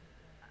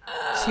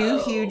 Two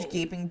huge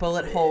gaping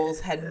bullet holes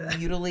had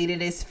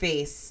mutilated his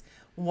face.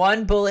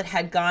 One bullet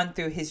had gone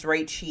through his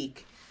right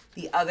cheek.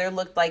 The other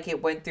looked like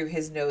it went through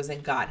his nose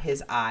and got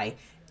his eye.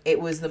 It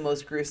was the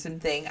most gruesome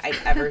thing I'd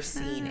ever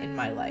seen in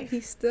my life.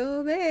 He's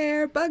still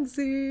there,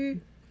 Bugsy.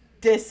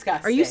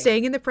 Disgusting. Are you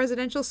staying in the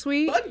presidential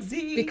suite?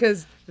 Bugsy?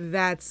 Because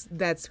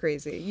that's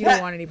crazy. You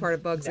don't want any part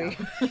of Bugsy.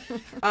 No.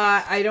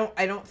 I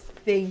don't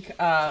think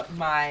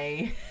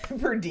my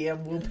per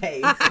diem will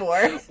pay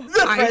for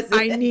the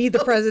I need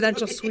the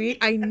presidential suite.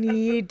 I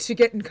need to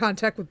get in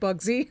contact with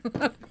Bugsy.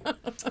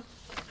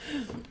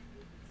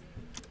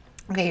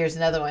 Okay, here's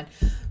another one.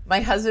 My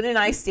husband and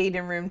I stayed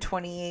in room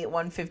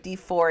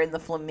 28154 in the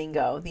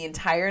Flamingo. The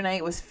entire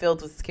night was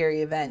filled with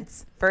scary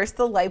events. First,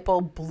 the light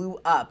bulb blew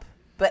up,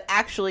 but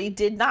actually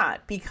did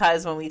not,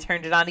 because when we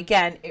turned it on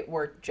again, it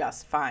worked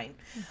just fine.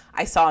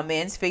 I saw a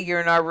man's figure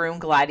in our room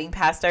gliding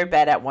past our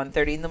bed at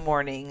 1:30 in the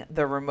morning.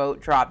 The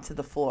remote dropped to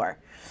the floor.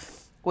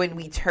 When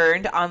we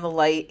turned on the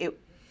light, it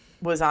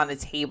was on a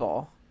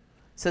table.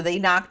 So they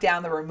knocked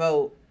down the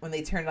remote. When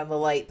they turned on the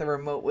light, the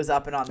remote was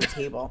up and on the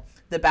table.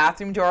 The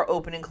bathroom door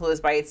opened and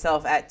closed by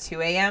itself at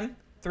 2 a.m.,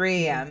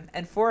 3 a.m.,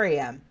 and 4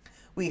 a.m.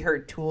 We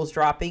heard tools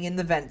dropping in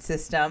the vent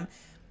system.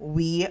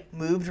 We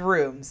moved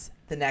rooms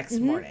the next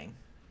morning.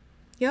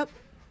 Yep,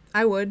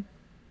 I would.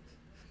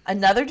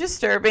 Another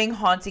disturbing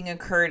haunting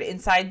occurred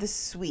inside the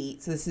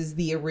suite. So this is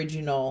the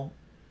original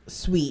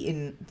suite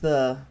in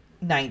the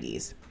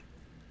 90s.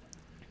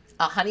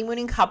 A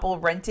honeymooning couple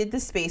rented the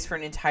space for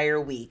an entire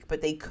week,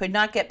 but they could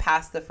not get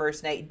past the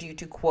first night due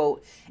to,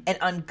 quote, an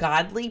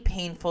ungodly,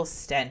 painful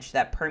stench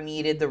that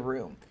permeated the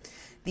room.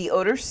 The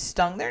odor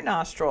stung their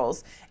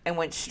nostrils and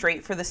went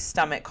straight for the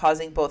stomach,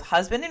 causing both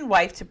husband and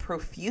wife to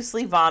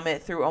profusely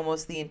vomit through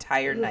almost the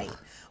entire night.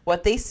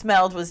 What they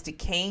smelled was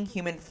decaying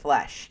human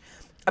flesh.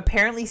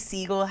 Apparently,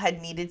 Seigel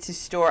had needed to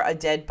store a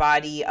dead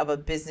body of a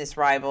business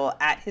rival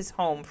at his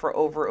home for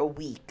over a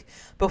week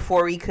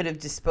before he could have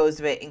disposed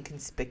of it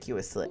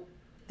inconspicuously.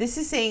 This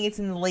is saying it's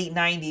in the late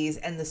 90s,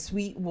 and the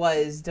suite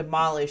was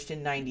demolished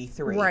in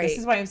 93. Right. This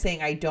is why I'm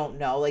saying I don't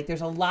know. Like,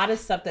 there's a lot of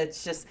stuff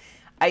that's just...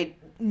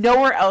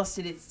 nowhere else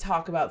did it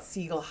talk about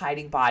Seigel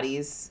hiding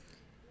bodies.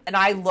 And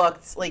I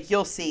looked, like,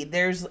 you'll see,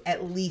 there's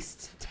at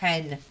least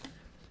 10,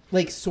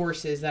 like,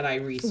 sources that I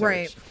researched.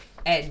 Right.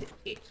 And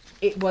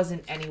it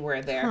wasn't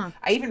anywhere there. Huh.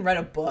 I even read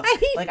a book.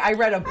 I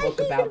read a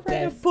book about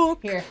this. A book.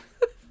 Here.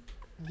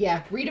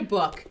 Yeah, read a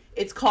book.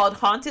 It's called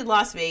Haunted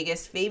Las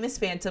Vegas, Famous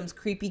Phantoms,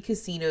 Creepy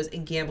Casinos,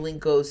 and Gambling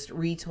Ghosts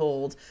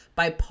Retold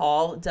by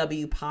Paul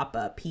W.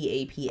 Papa,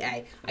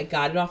 P-A-P-A. I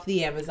got it off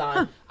the Amazon.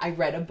 Huh. I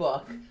read a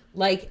book.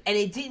 And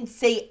it didn't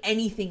say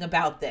anything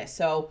about this.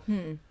 So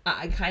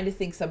I kind of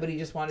think somebody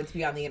just wanted to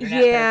be on the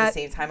internet. Yeah. But at the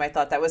same time, I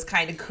thought that was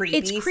kind of creepy.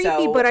 It's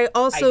creepy, but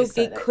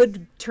it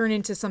could turn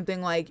into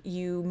something like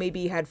you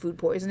maybe had food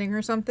poisoning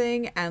or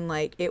something. And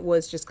like it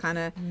was just kind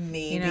of,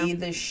 maybe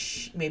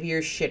maybe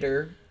your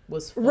shitter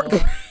was full.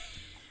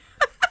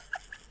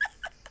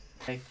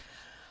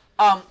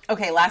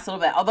 Okay, last little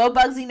bit. Although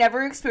Bugsy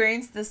never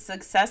experienced the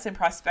success and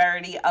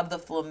prosperity of the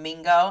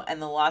Flamingo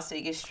and the Las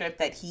Vegas Strip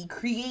that he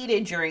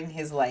created during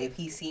his life,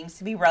 he seems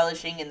to be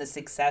relishing in the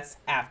success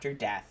after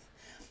death.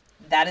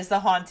 That is the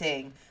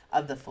haunting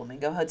of the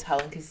Flamingo Hotel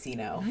and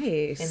Casino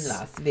in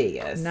Las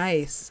Vegas.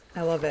 Nice.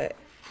 I love it.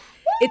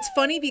 It's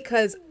funny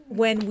because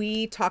when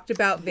we talked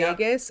about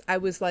Vegas, I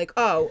was like,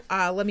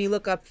 let me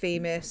look up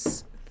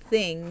famous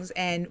things,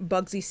 and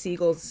Bugsy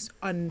Siegel's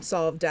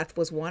unsolved death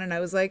was one, and I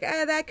was like,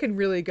 that could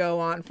really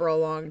go on for a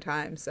long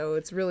time. So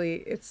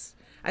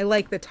I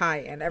like the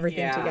tie-in,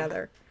 everything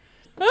together.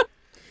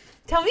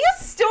 Tell me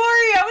a story.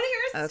 I want to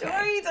hear a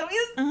story. Tell me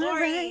a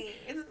story. Right.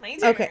 It's my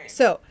turn. Okay,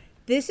 so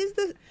this is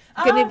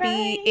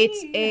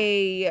it's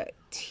a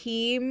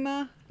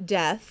team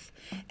death,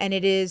 and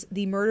it is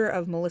the murder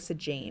of Melissa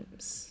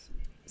James.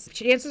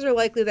 Chances are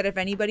likely that if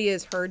anybody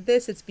has heard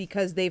this, it's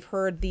because they've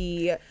heard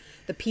the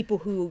people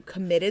who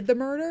committed the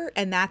murder,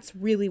 and that's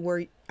really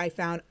where I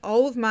found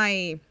all of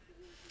my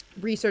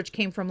research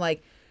came from,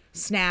 like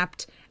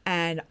Snapped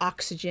and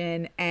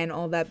Oxygen and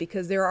all that,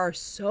 because there are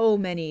so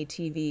many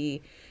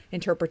TV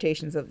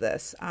interpretations of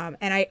this.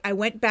 And I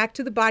went back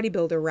to the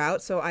bodybuilder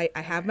route, so I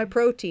have my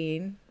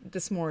protein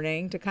this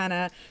morning to kind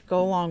of go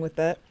along with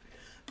it.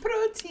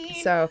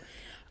 Protein. So,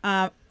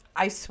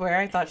 I swear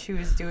I thought she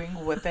was doing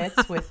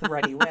Whippets with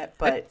Ready Whip,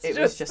 but it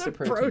was just a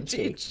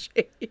protein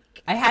shake.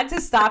 I had to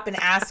stop and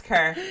ask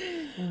her,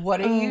 what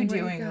are you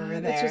doing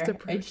over there? Just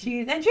and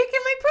she's, I'm drinking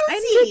my protein.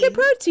 I'm drinking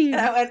protein.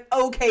 And I went,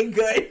 okay,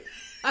 good.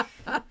 I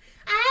have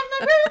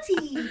my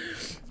protein.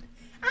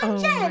 I'm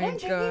Jenn. I'm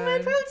drinking my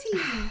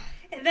protein.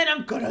 And then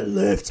I'm going to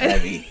lift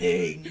heavy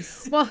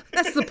things. Well,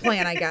 that's the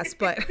plan, I guess,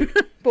 but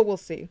we'll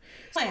see.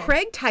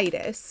 Craig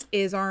Titus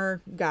is our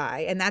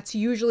guy, and that's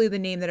usually the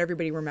name that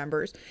everybody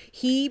remembers.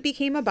 He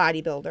became a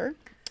bodybuilder,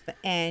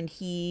 and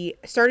he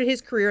started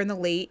his career in the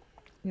late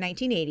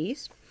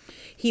 1980s.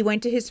 He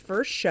went to his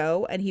first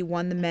show, and he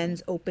won the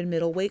men's open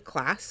middleweight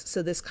class,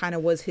 so this kind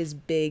of was his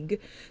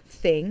big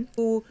thing.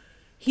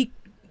 He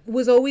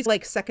was always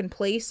like second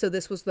place, so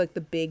this was like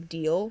the big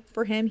deal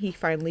for him. He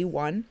finally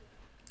won.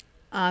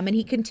 And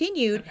he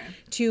continued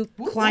to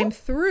climb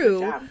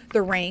through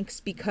the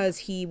ranks because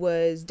he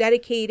was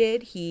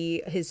dedicated.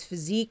 His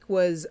physique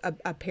was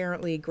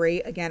apparently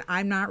great. Again,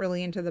 I'm not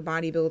really into the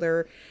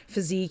bodybuilder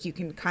physique. You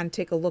can kind of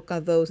take a look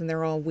at those, and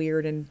they're all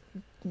weird and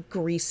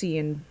greasy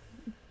and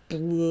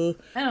bleh.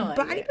 I don't like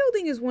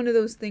Bodybuilding is one of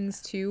those things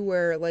too,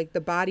 where like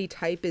the body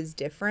type is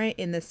different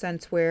in the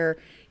sense where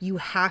you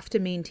have to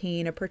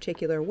maintain a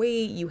particular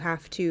weight, you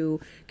have to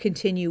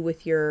continue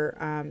with your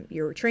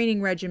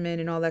training regimen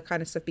and all that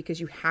kind of stuff because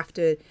you have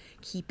to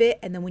keep it.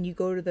 And then when you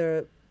go to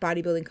the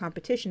bodybuilding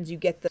competitions, you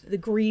get the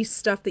grease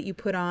stuff that you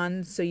put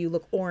on so you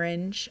look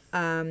orange.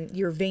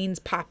 Your veins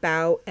pop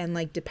out, and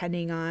like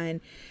depending on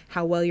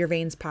how well your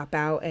veins pop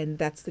out, and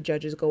that's the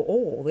judges go,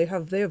 oh, they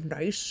have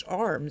nice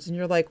arms, and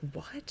you're like,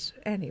 what?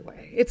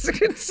 Anyway, it's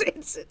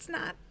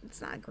not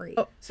great.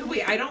 Oh, so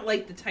wait, I don't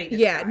like the Titus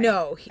guy.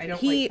 No, I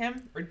don't like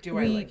him, or do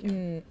I like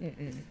him?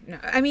 No,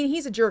 I mean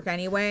he's a jerk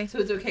anyway. So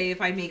it's okay if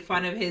I make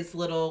fun of his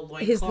little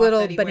loincloth, his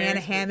little banana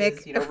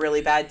hammock, his,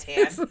 really bad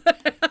tan.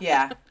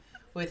 Yeah.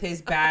 With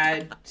his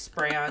bad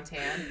spray-on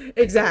tan.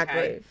 Exactly.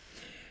 Okay.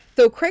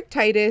 So Craig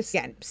Titus,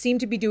 again,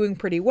 seemed to be doing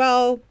pretty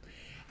well.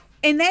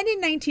 And then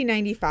in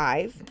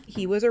 1995,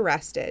 he was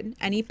arrested,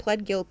 and he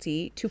pled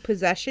guilty to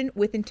possession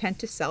with intent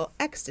to sell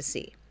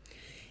ecstasy.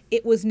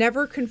 It was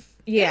never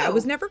it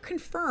was never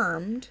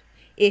confirmed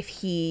if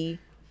he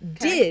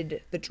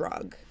did the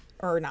drug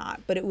or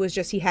not, but it was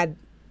just he had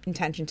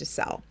intention to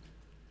sell.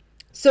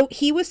 So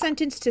he was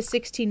sentenced to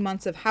 16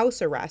 months of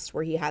house arrest,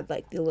 where he had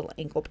like the little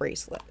ankle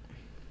bracelet.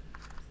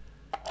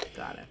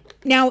 Got it.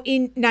 Now,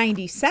 in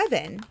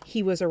 97,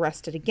 he was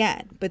arrested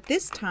again, but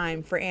this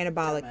time for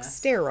anabolic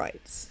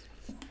steroids.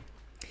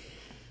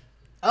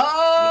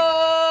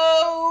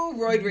 Oh,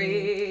 roid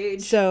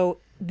rage. So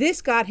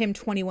this got him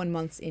 21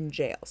 months in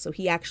jail. So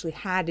he actually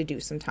had to do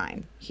some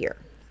time here.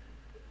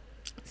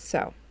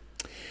 So,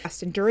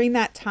 and during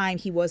that time,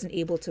 he wasn't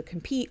able to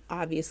compete,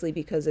 obviously,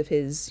 because of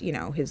his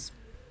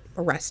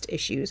arrest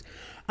issues.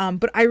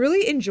 But I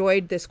really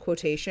enjoyed this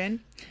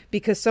quotation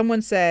because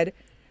someone said,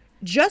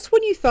 just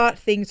when you thought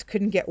things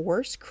couldn't get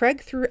worse, Craig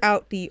threw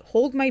out the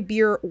hold my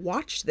beer,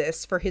 watch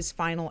this for his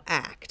final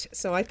act.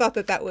 So I thought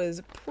that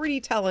was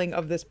pretty telling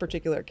of this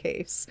particular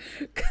case.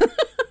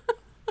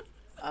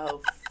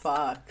 Oh,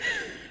 fuck.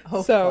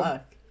 Oh,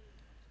 fuck.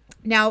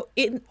 Now,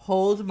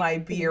 hold my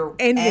beer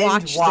and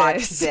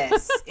watch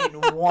this in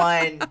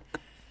one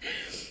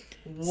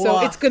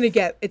So it's gonna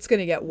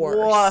get worse.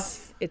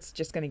 Woof. It's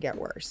just gonna get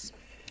worse.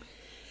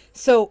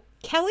 So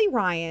Kelly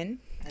Ryan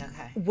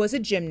was a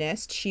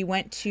gymnast. She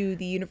went to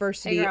the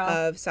University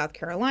of South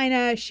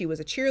Carolina. She was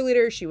a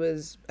cheerleader. She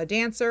was a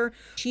dancer.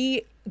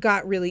 She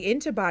got really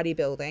into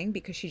bodybuilding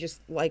because she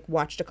just like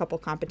watched a couple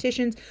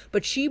competitions,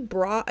 but she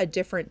brought a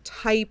different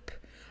type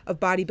of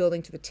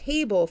bodybuilding to the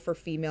table for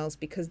females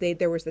because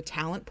there was the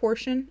talent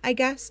portion, I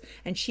guess,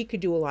 and she could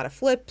do a lot of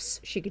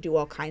flips. She could do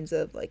all kinds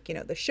of like,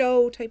 the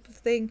show type of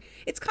thing.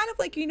 It's kind of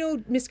like,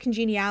 Miss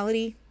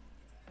Congeniality.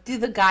 Do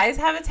the guys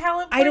have a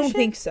talent portion? I don't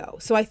think so.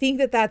 So I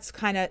think that's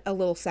kind of a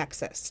little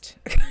sexist,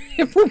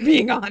 if we're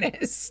being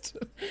honest.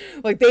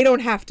 Like they don't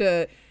have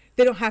to.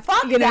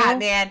 Fuck that,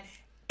 man.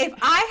 If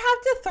I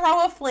have to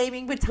throw a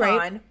flaming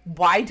baton,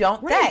 why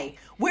don't they?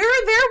 Where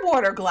are their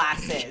water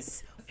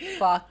glasses?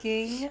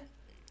 Fucking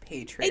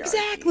patriarchy.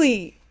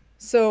 Exactly.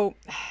 So,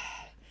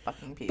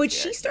 but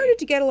she started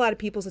to get a lot of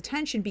people's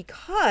attention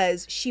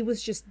because she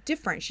was just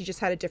different. She just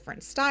had a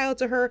different style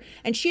to her,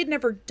 and she had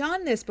never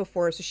done this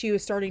before, so she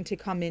was starting to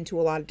come into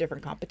a lot of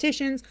different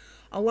competitions.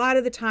 A lot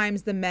of the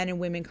times the men and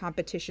women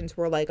competitions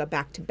were like a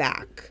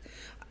back-to-back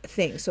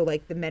thing. So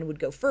like the men would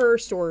go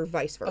first or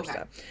vice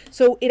versa. Okay.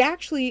 So it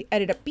actually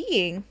ended up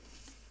being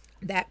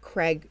that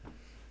Craig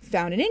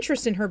found an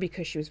interest in her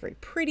because she was very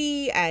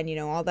pretty and,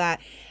 all that.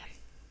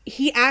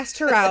 He asked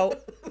her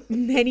out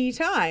many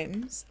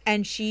times,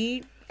 and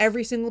she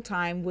every single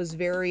time was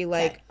very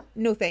like,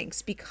 no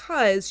thanks,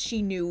 because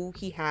she knew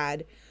he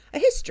had a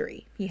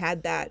history. He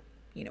had that,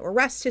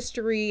 arrest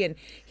history, and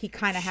he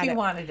kind of had She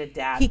wanted a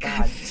dad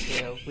bod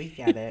too. We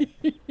get it.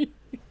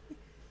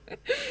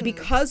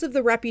 Because of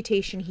the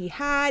reputation he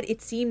had, it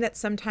seemed that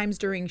sometimes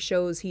during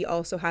shows he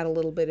also had a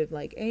little bit of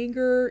like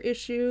anger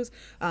issues,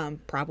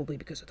 probably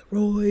because of the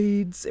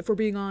roids, if we're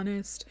being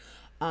honest.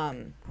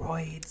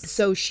 Roids.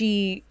 So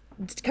she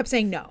kept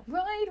saying no.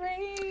 Roid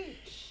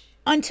rage.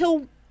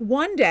 Until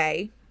one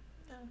day,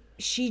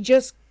 she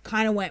just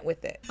kind of went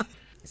with it.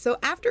 So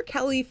after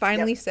Kelly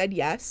finally said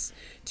yes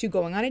to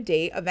going on a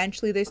date,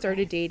 eventually they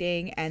started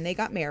dating and they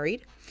got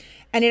married.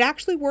 And it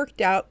actually worked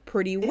out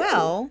pretty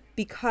well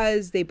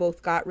because they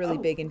both got really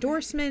big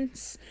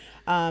endorsements.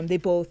 They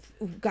both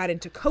got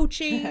into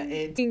coaching.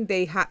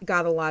 They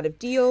got a lot of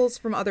deals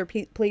from other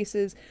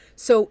places.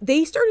 So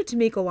they started to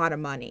make a lot of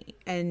money,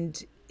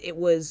 and it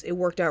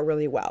worked out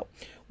really well.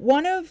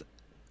 One of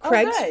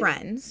Craig's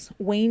friends,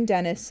 Wayne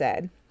Dennis,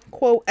 said,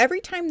 quote,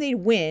 every time they'd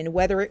win,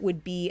 whether it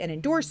would be an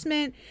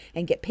endorsement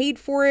and get paid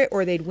for it,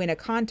 or they'd win a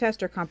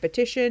contest or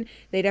competition,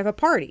 they'd have a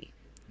party.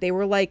 They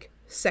were like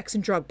sex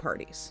and drug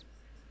parties.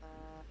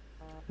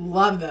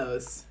 Love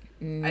those.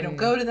 I don't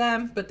go to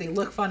them, but they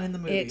look fun in the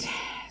movies.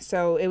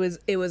 So it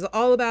was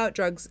all about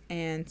drugs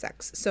and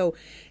sex. So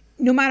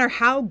no matter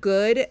how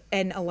good,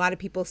 and a lot of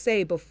people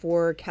say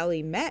before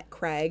Kelly met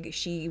Craig,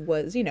 she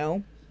was,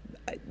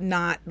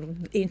 not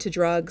into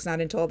drugs, not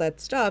into all that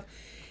stuff.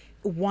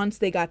 Once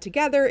they got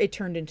together, it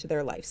turned into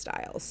their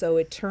lifestyle. So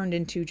it turned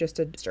into just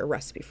a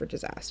recipe for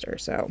disaster.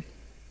 So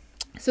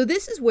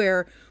this is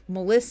where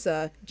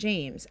Melissa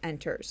James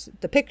enters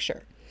the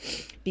picture,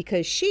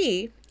 because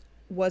she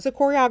was a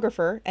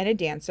choreographer and a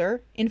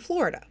dancer in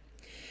Florida.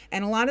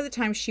 And a lot of the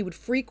times she would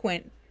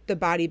frequent the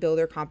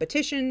bodybuilder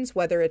competitions,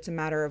 whether it's a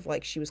matter of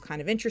like she was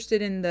kind of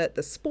interested in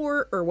the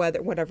sport or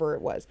whatever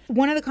it was.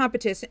 One of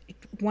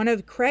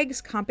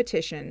Craig's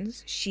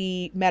competitions,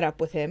 she met up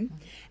with him,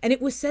 and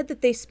it was said that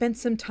they spent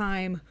some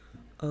time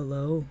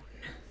alone.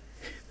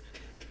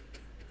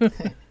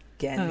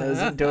 Getting those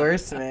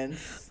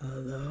endorsements.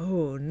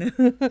 Alone.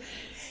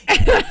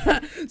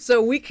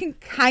 So we can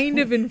kind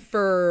of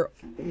infer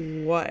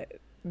what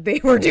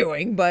they were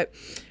doing, but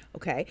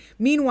okay.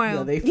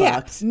 Meanwhile, they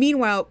fucked.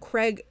 Meanwhile,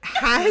 Craig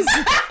has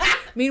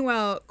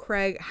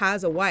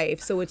a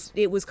wife, so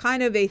it was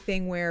kind of a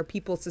thing where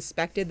people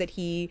suspected that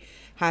he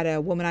had a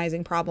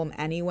womanizing problem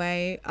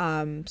anyway.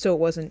 So it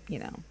wasn't,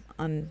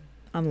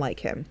 unlike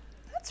him.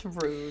 That's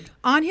rude.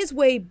 On his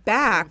way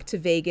back to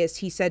Vegas,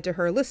 he said to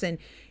her, listen,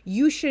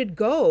 you should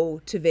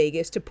go to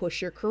Vegas to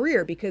push your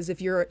career, because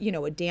if you're,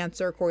 a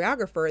dancer,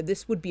 choreographer,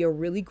 this would be a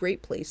really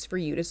great place for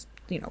you to,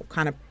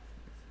 kind of,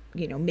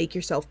 make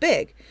yourself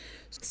big.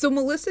 So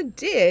Melissa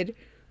did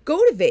go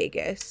to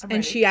Vegas,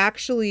 and she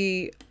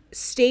actually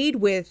stayed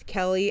with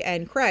Kelly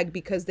and Craig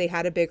because they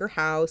had a bigger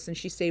house, and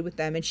she stayed with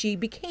them, and she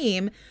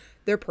became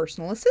their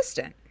personal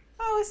assistant.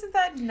 Oh, isn't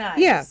that nice?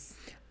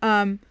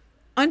 Yeah.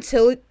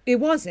 Until it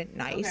wasn't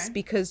nice,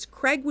 because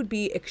Craig would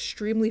be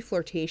extremely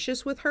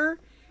flirtatious with her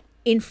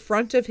in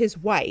front of his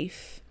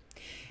wife,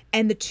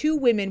 and the two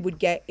women would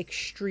get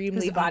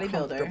extremely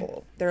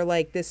uncomfortable. They're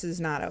like, this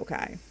is not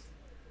okay.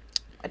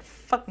 I'd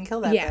fucking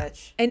kill that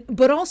bitch.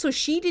 But also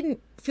she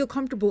didn't feel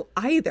comfortable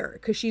either,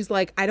 because she's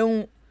like, I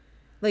don't,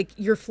 like,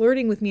 you're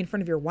flirting with me in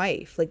front of your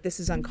wife. Like,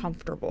 this is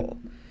uncomfortable.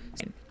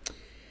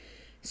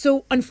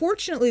 So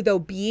unfortunately, though,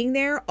 being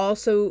there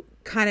also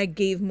kind of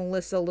gave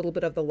Melissa a little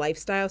bit of the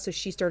lifestyle, so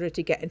she started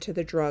to get into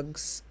the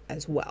drugs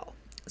as well.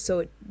 So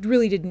it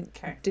really didn't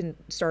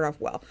start off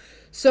well.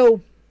 So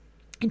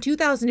In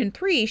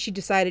 2003, she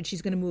decided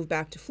she's going to move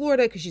back to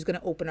Florida because she's going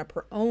to open up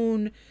her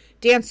own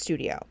dance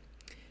studio.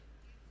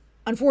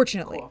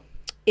 Unfortunately, cool.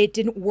 It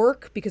didn't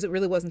work because it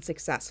really wasn't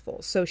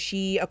successful. So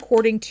she,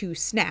 according to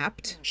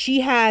Snapped,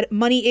 she had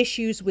money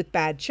issues with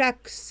bad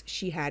checks,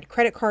 she had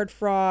credit card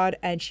fraud,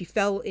 and she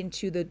fell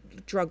into the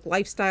drug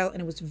lifestyle,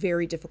 and it was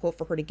very difficult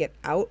for her to get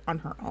out on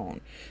her own.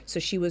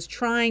 So she was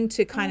trying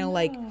to kind of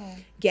like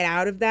get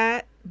out of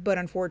that, but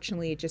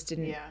unfortunately it just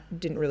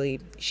didn't really,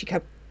 she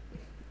kept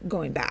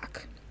going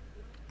back.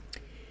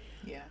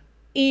 Yeah.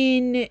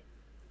 In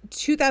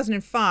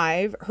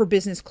 2005, her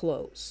business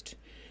closed.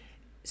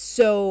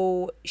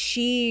 So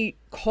she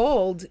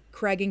called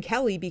Craig and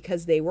Kelly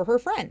because they were her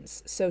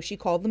friends. So she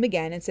called them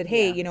again and said,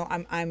 hey, you know,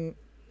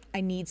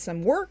 I need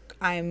some work.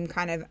 I'm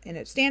kind of in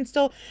a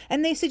standstill.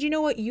 And they said, you know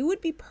what, you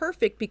would be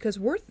perfect because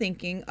we're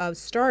thinking of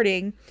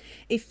starting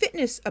a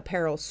fitness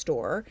apparel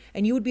store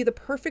and you would be the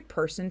perfect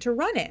person to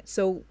run it.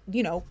 So,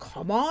 you know,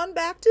 come on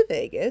back to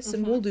Vegas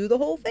and we'll do the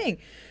whole thing.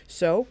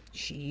 So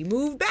she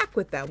moved back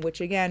with them,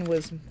 which again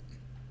was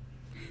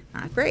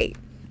not great.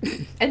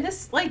 And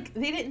this, like,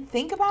 they didn't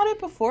think about it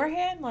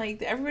beforehand?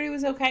 Like, everybody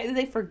was okay? Did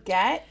they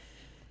forget?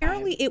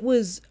 Apparently it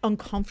was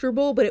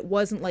uncomfortable, but it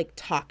wasn't, like,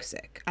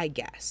 toxic, I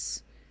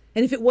guess.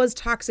 And if it was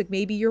toxic,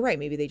 maybe you're right.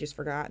 Maybe they just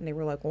forgot and they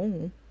were like,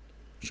 oh,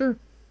 sure.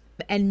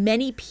 And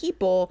many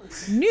people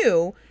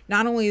knew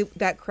not only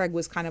that Craig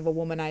was kind of a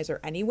womanizer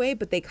anyway,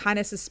 but they kind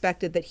of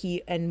suspected that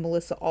he and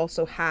Melissa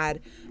also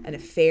had an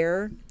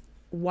affair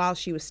while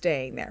she was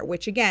staying there,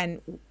 which,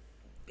 again,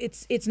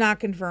 it's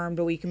not confirmed,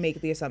 but we can make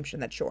the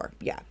assumption that sure,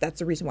 yeah, that's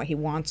the reason why he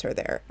wants her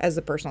there as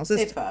the personal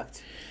assistant. They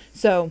fucked.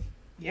 So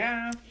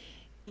yeah,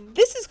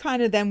 this is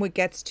kind of then what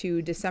gets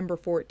to December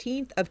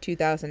 14th of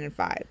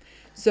 2005.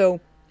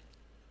 So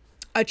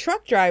a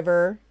truck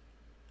driver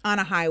on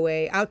a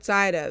highway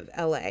outside of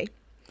LA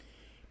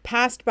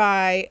passed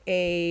by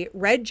a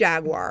red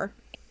Jaguar,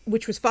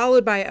 which was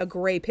followed by a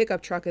gray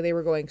pickup truck, and they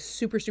were going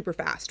super, super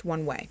fast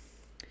one way.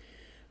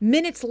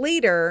 Minutes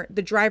later,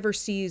 the driver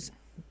sees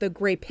the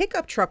gray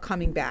pickup truck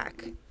coming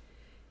back,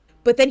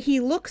 but then he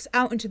looks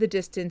out into the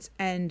distance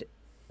and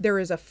there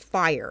is a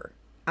fire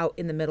out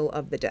in the middle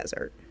of the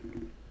desert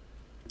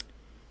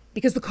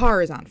because the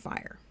car is on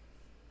fire,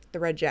 the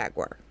red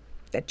Jaguar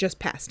that just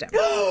passed him.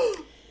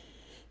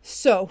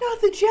 So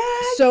not the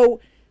Jag. So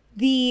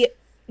the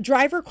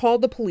driver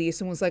called the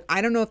police and was like,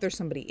 I don't know if there's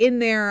somebody in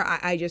there,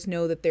 I just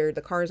know that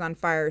the car's on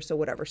fire, so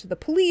whatever. So the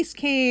police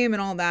came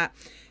and all that.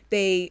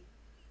 They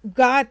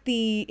got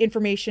the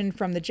information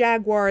from the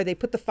Jaguar, they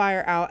put the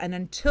fire out, and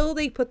until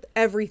they put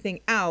everything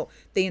out,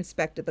 they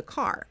inspected the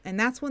car. And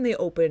that's when they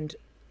opened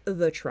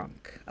the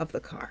trunk of the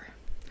car.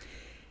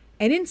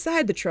 And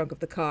inside the trunk of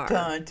the car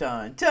dun,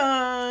 dun,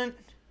 dun.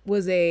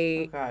 Was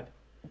a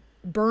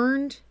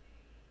burned,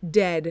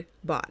 dead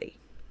body.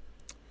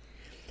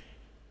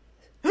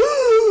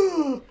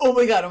 Oh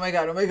my god, oh my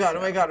god, oh my god,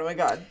 oh my god, oh my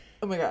god.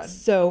 Oh my god.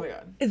 So oh my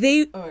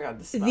god. Oh my god,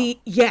 the smell.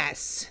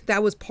 Yes,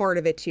 that was part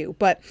of it too.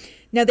 But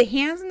now the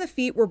hands and the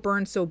feet were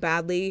burned so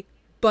badly,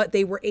 but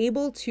they were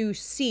able to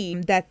see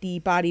that the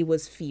body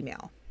was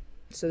female.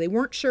 So they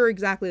weren't sure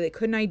exactly, they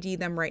couldn't ID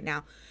them right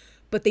now,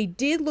 but they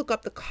did look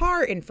up the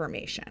car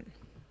information.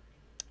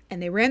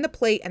 And they ran the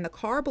plate and the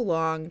car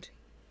belonged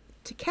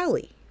to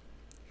Kelly.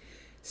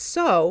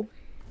 So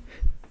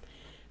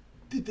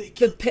did they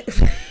kill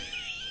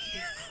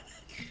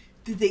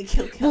Did they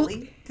kill Kelly?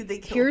 Well, did they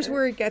kill here's her?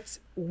 where it gets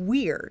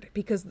weird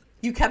because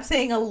you kept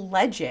saying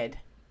alleged.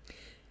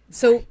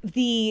 So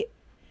the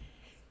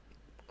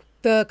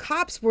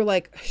cops were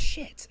like,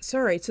 shit,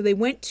 sorry. So they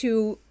went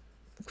to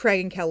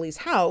Craig and Kelly's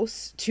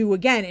house to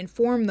again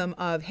inform them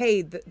of,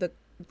 hey, the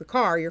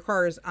car, your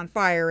car is on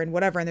fire and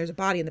whatever, and there's a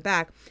body in the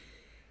back.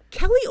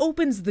 Kelly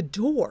opens the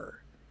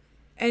door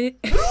and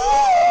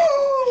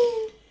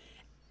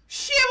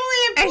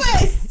Shively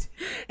impressed.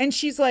 And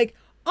she's like,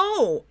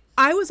 oh,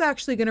 I was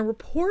actually going to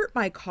report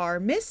my car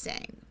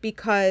missing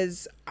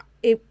because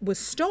it was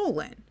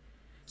stolen.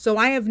 So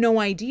I have no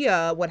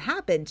idea what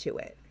happened to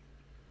it.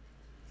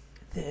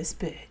 This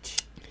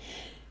bitch.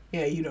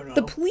 Yeah, you don't know.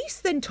 The police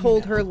then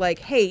told her, like,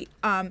 hey,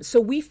 so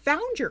we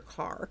found your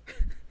car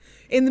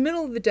in the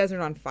middle of the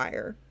desert on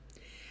fire.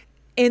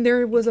 And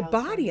there was a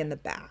body in the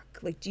back.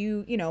 Like,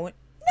 do you know?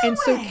 And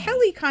so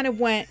Kelly kind of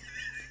went,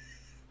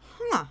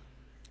 huh.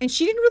 And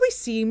she didn't really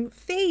seem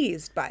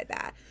fazed by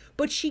that.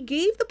 But she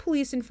gave the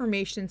police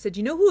information and said,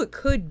 you know who it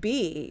could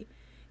be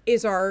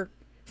is our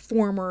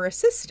former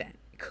assistant.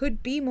 It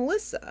could be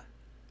Melissa.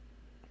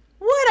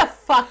 What a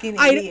fucking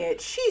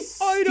idiot. She's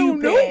stupid. I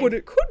don't know, but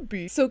it could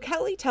be. So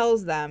Kelly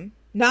tells them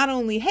not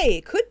only, hey,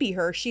 it could be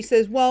her. She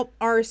says, well,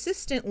 our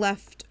assistant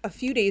left a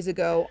few days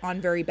ago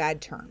on very bad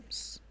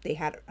terms. They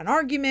had an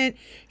argument.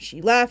 She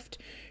left.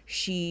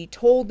 She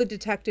told the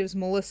detectives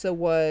Melissa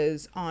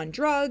was on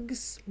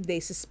drugs. They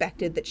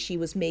suspected that she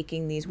was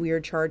making these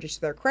weird charges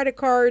to their credit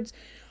cards.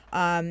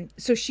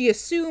 So she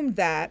assumed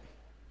that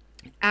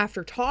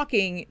after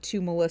talking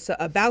to Melissa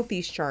about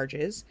these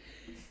charges,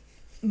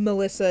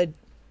 Melissa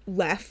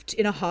left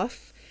in a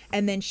huff.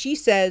 And then she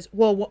says,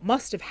 well, what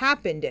must have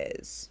happened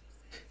is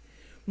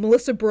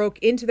Melissa broke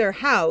into their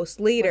house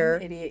later.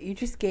 What an idiot. You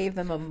just gave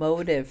them a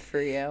motive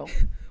for you.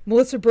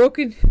 Melissa broke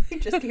in. You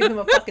just gave them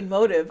a fucking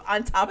motive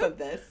on top of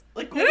this.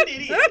 Like, what an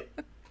idiot.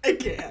 I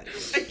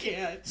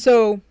can't.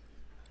 So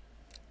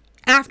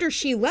after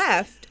she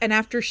left and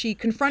after she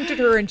confronted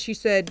her and she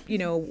said,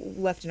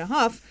 left in a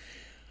huff,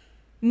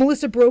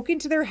 Melissa broke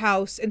into their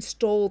house and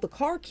stole the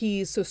car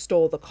keys, so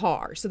stole the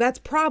car. So that's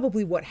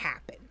probably what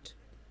happened.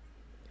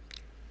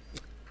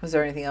 Was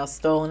there anything else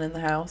stolen in the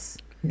house?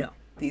 No.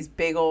 These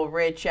big old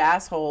rich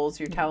assholes,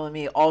 you're telling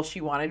me all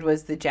she wanted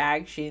was the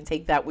Jag? She didn't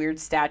take that weird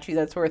statue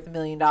that's worth $1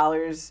 million?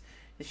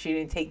 She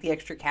didn't take the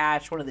extra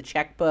cash, one of the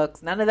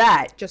checkbooks? None of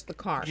that. Just the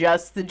car.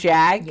 Just the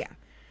Jag? Yeah.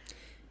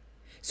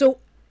 So,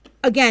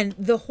 again,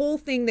 the whole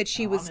thing that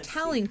she was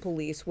telling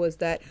police was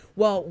that,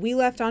 well, we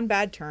left on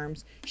bad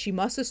terms. She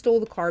must have stole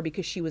the car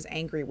because she was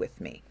angry with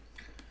me.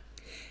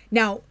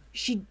 Now,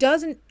 she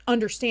doesn't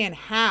understand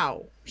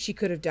how she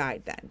could have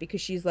died then, because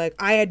she's like,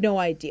 I had no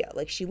idea.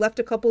 Like, she left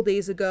a couple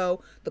days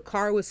ago. The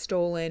car was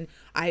stolen.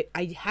 I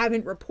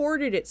haven't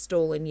reported it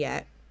stolen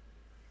yet.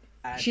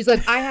 She's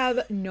like, I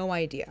have no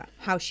idea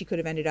how she could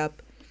have ended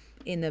up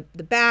in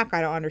the back. I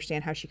don't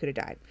understand how she could have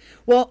died.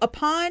 Well,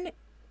 upon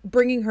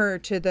bringing her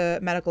to the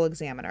medical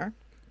examiner,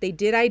 they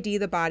did ID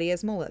the body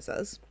as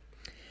Melissa's.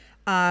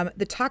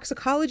 The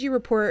toxicology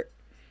report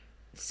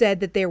said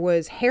that there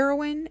was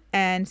heroin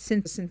and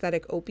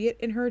synthetic opiate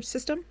in her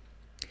system.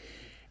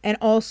 And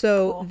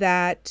also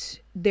that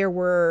there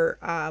were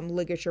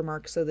ligature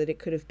marks so that it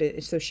could have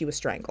been, so she was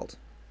strangled.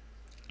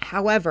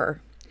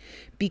 However,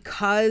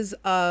 because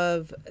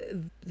of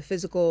the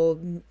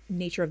physical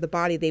nature of the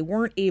body, they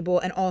weren't able,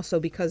 and also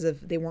because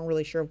of they weren't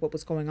really sure of what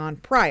was going on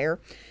prior,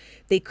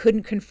 they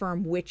couldn't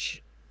confirm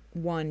which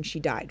one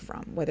she died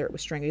from, whether it was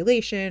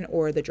strangulation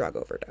or the drug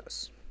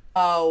overdose.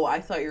 Oh,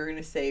 I thought you were going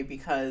to say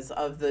because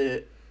of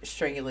the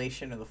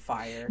strangulation or the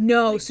fire.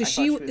 No, like, so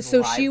she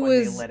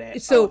was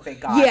thank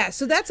God. Yeah,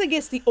 so that's I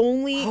guess the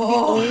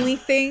only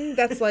thing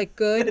that's like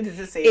good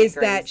is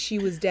that she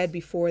was dead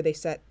before they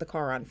set the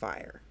car on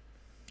fire.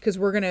 Because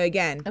we're gonna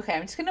again. Okay,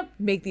 I'm just gonna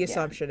make the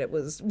assumption it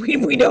was we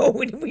know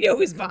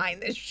who's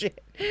behind this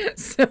shit.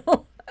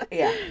 So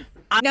yeah.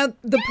 Now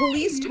the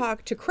police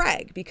talked to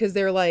Craig because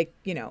they're like,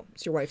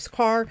 it's your wife's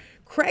car.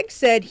 Craig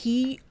said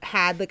he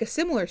had like a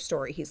similar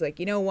story. He's like,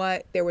 you know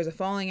what? There was a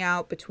falling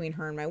out between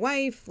her and my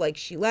wife. Like,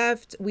 she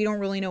left. We don't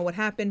really know what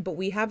happened, but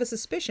we have a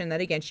suspicion that,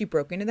 again, she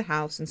broke into the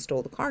house and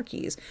stole the car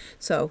keys.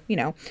 So,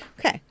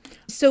 okay.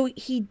 So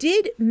he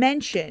did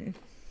mention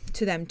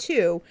to them,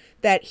 too,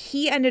 that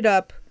he ended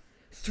up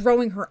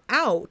throwing her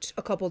out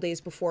a couple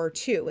days before,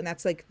 too. And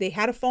that's like they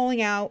had a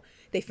falling out.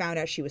 They found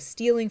out she was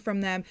stealing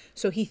from them.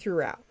 So he threw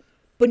her out.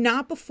 But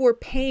not before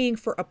paying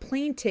for a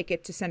plane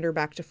ticket to send her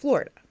back to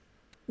Florida.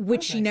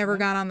 Which she never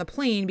got on the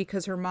plane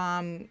because her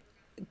mom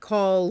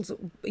called,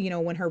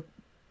 when her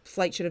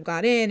flight should have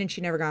got in, and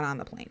she never got on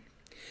the plane.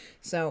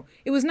 So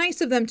it was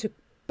nice of them to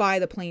buy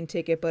the plane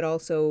ticket, but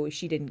also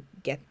she didn't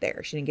get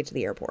there. She didn't get to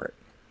the airport.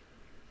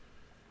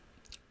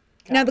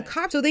 Now the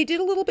cops, so they did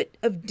a little bit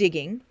of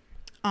digging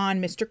on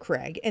Mr.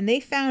 Craig, and they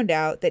found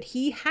out that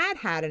he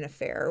had an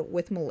affair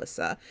with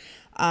Melissa.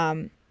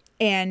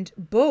 And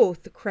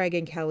both Craig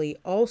and Kelly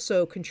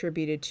also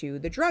contributed to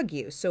the drug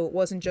use. So it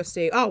wasn't just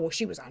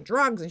she was on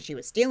drugs and she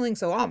was stealing.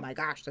 So, oh my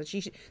gosh, this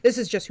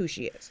is just who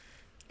she is.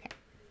 Okay.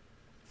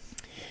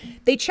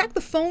 They checked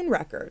the phone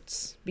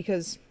records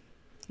because,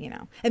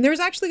 and there's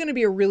actually going to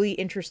be a really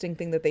interesting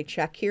thing that they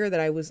check here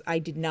that I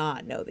did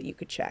not know that you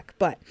could check.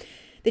 But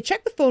they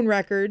checked the phone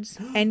records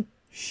and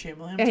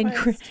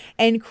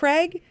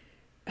Craig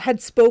had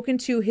spoken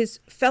to his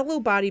fellow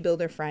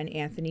bodybuilder friend,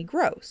 Anthony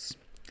Gross,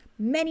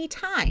 many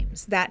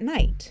times that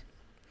night.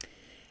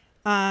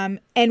 And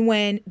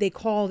when they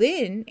called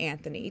in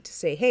Anthony to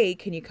say, hey,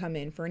 can you come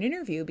in for an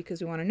interview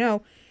because we want to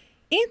know,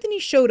 Anthony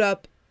showed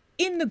up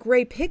in the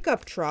gray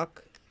pickup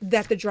truck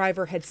that the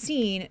driver had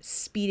seen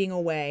speeding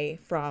away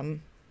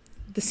from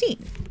the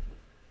scene.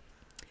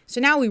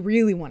 So now we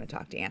really want to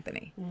talk to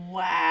Anthony.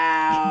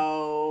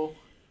 Wow.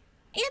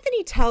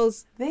 Anthony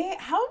tells...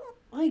 How,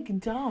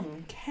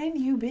 dumb can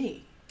you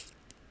be?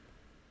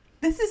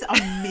 This is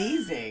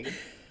amazing.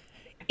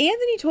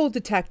 Anthony told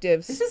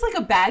detectives... This is like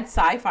a bad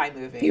sci-fi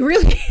movie. It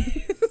really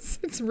is.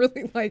 It's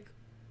really like...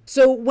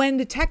 So when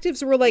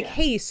detectives were like,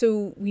 hey,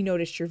 so we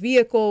noticed your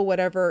vehicle,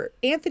 whatever,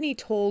 Anthony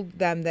told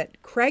them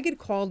that Craig had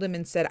called him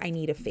and said, I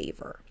need a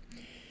favor.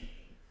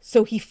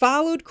 So he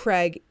followed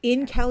Craig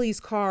in Kelly's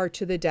car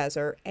to the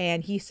desert,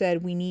 and he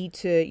said, we need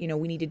to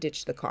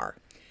ditch the car.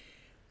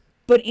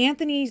 But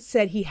Anthony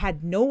said he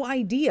had no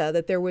idea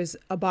that there was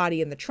a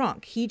body in the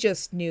trunk. He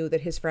just knew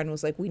that his friend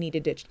was like, we need to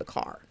ditch the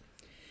car.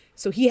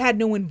 So he had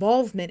no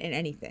involvement in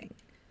anything.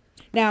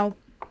 Now,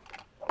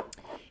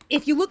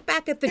 if you look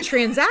back at the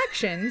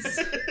transactions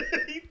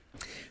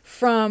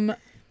from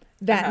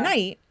that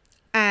night,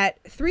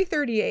 at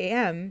 3:30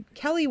 a.m.,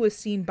 Kelly was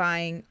seen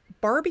buying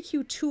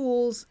barbecue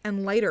tools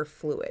and lighter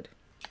fluid.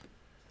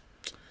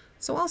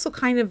 So also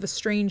kind of a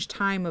strange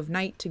time of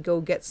night to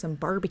go get some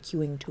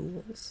barbecuing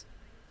tools.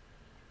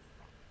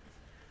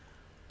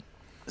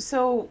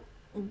 So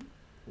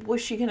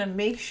was she going to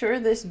make sure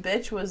this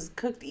bitch was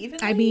cooked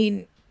evenly? I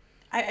mean,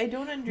 I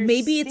don't understand.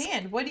 Maybe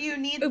what do you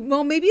need?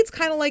 Well, maybe it's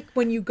kind of like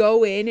when you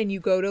go in and you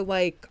go to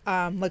like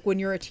when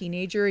you're a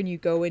teenager and you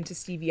go into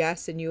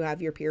CVS and you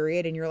have your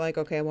period and you're like,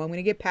 okay, well, I'm going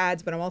to get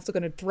pads, but I'm also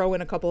going to throw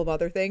in a couple of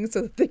other things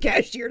so that the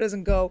cashier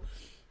doesn't go,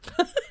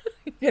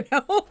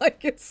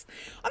 like I'm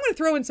going to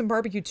throw in some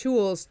barbecue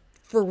tools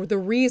for the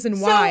reason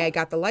why I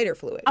got the lighter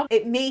fluid.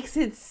 It makes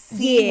it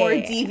seem more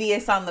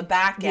devious on the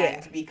back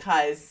end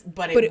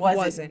but it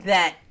wasn't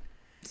that.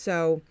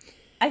 So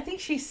I think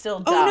she's still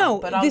dumb,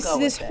 but I'll go with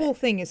this whole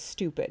thing is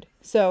stupid.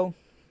 So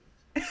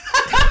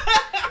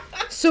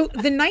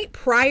the night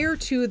prior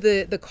to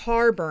the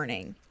car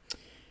burning,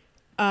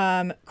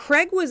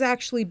 Craig was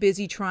actually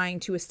busy trying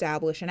to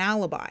establish an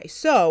alibi.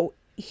 So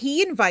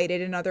he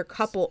invited another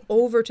couple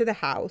over to the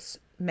house,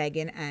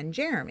 Megan and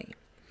Jeremy.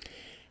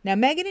 Now,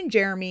 Megan and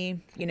Jeremy,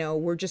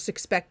 we're just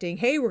expecting,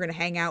 hey, we're going to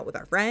hang out with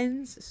our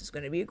friends. This is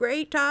going to be a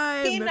great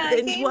time.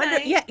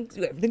 Everything's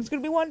going to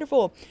be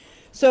wonderful.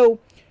 So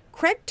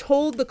Craig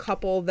told the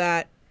couple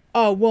that,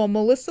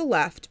 Melissa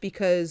left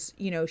because,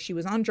 she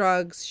was on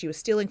drugs. She was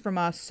stealing from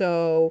us.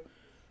 So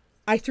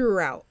I threw her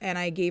out and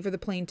I gave her the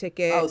plane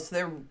ticket. Oh,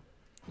 so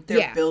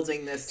they're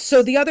building this.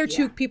 So the other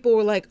two people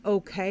were like,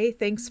 okay,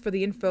 thanks for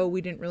the info.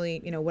 We didn't really,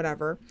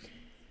 whatever.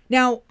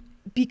 Now,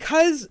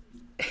 because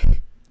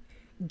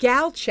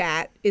gal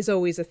chat is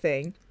always a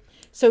thing.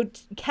 So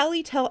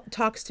Kelly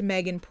talks to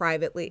Megan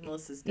privately.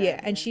 Melissa's dead.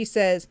 And she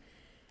says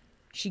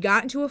she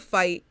got into a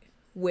fight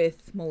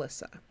with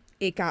Melissa.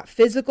 It got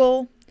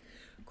physical.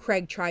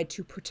 Craig tried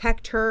to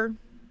protect her.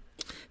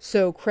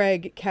 So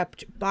Craig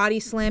kept body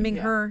slamming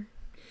her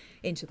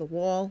into the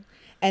wall.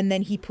 And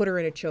then he put her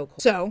in a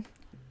chokehold. So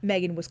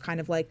Megan was kind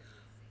of like,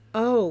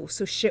 oh,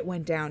 so shit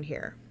went down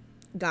here.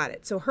 Got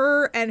it. So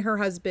her and her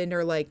husband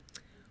are like,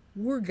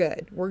 we're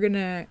good. We're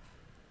gonna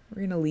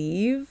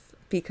leave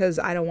because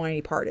I don't want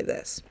any part of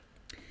this.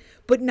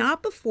 But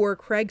not before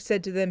Craig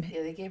said to them.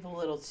 Yeah, they gave a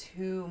little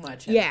too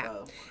much info.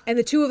 Yeah. And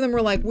the two of them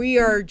were like, we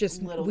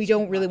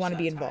don't really want to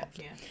be involved.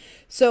 Yeah.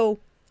 So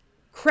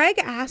Craig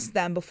asked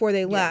them before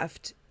they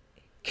left,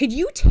 could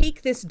you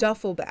take this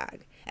duffel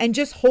bag and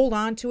just hold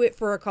on to it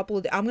for a couple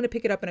of days? I'm going to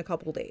pick it up in a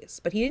couple of days.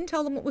 But he didn't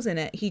tell them what was in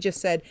it. He just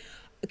said,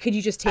 could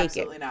you just take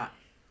Absolutely not.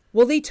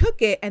 Well, they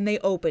took it and they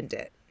opened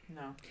it.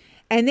 No.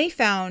 And they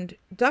found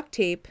duct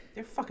tape.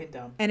 They're fucking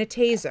dumb. And a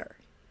taser.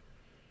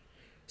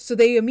 So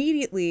they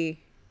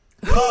immediately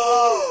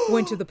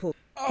went to the police.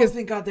 Oh,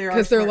 thank God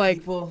because they're like,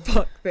 people.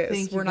 Fuck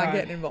this. We're not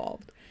getting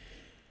involved.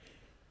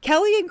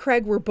 Kelly and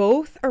Craig were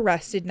both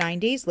arrested 9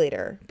 days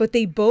later, but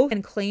they both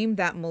claimed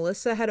that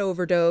Melissa had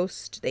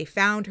overdosed. They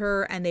found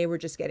her and they were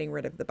just getting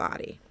rid of the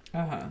body.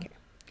 Okay.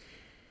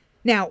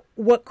 Now,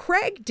 what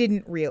Craig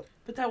didn't realize.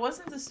 But that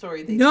wasn't the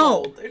story they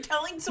told. They're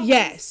telling so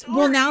many stories.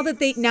 Well, now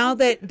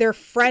that they're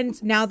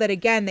friends, now that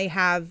again they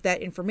have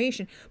that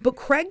information, but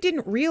Craig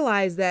didn't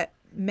realize that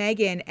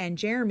Megan and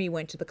Jeremy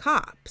went to the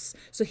cops.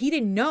 So he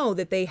didn't know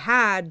that they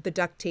had the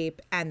duct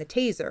tape and the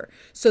taser.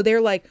 So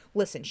they're like,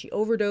 listen, she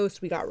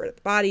overdosed. We got rid of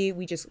the body.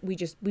 We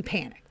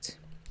panicked.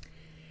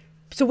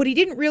 So what he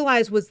didn't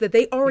realize was that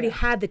they already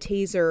had the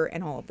taser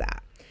and all of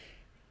that.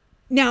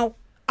 Now,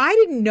 I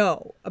didn't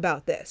know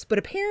about this, but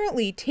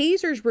apparently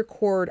tasers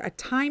record a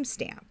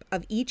timestamp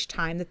of each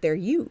time that they're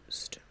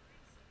used.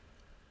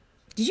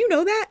 Did you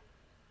know that?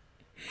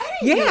 I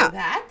didn't know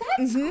that.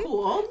 That's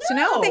cool. No. So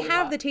now that they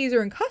have the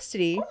taser in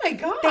custody, oh my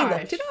gosh, they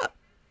looked it up.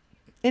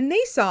 And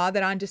they saw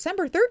that on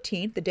December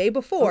 13th, the day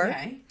before,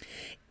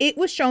 it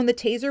was shown the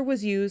taser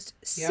was used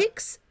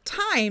 6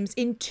 times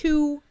in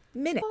 2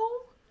 minutes.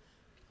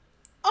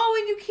 Oh,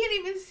 and you can't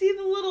even see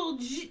the little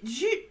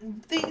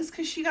things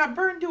because she got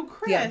burned to a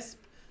crisp.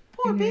 Yeah.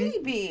 Poor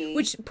baby.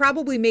 Which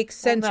probably makes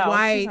sense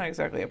why she's not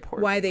exactly a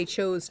poor baby. They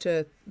chose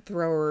to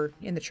throw her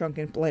in the trunk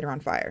and light her on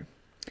fire.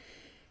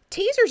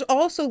 Tasers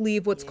also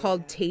leave what's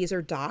called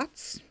taser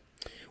dots,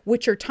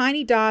 which are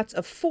tiny dots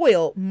of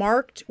foil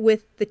marked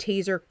with the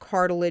taser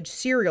cartridge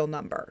serial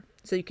number.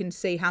 So you can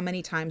say how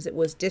many times it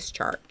was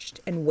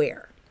discharged and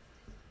where.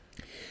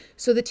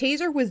 So the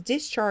taser was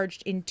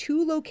discharged in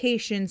 2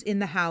 locations in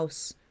the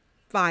house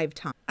 5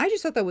 times. I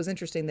just thought that was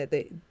interesting that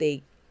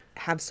they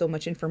have so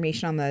much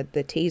information on the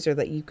taser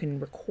that you can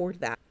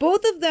record that.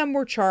 Both of them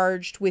were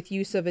charged with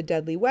use of a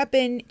deadly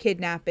weapon,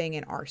 kidnapping,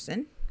 and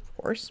arson, of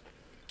course.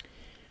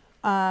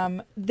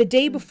 The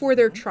day before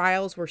their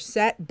trials were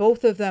set,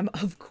 both of them,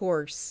 of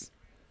course,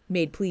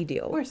 made plea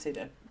deals. Of course they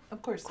did.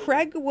 Of course.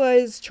 Craig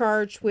was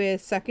charged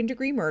with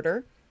 2nd-degree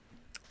murder,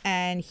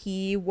 and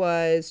he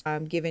was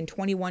given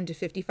 21 to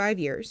 55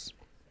 years.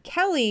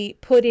 Kelly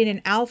put in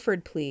an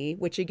Alfred plea,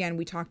 which again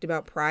we talked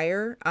about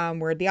prior,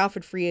 where the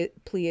Alfred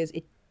plea is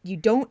you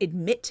don't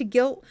admit to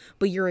guilt,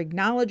 but you're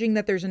acknowledging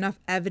that there's enough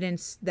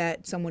evidence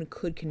that someone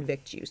could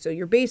convict you. So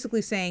you're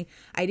basically saying,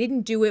 I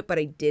didn't do it, but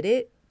I did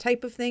it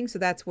type of thing. So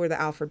that's where the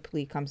Alfred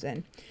plea comes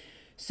in.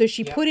 So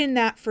she put in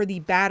that for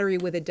the battery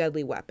with a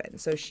deadly weapon.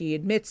 So she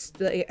admits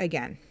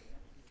again.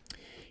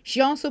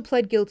 She also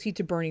pled guilty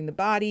to burning the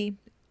body,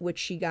 which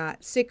she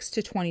got 6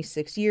 to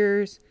 26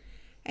 years.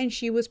 and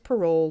she was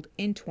paroled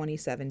in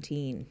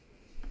 2017.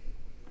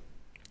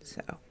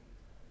 So.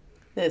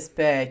 This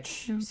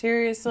bitch.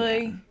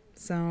 Seriously? Yeah.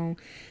 So.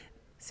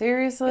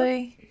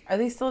 Seriously? Are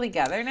they still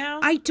together now?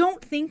 I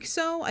don't think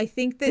so. I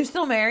think that... They're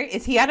still married?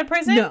 Is he out of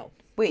prison? No.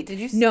 Wait, did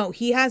you... No,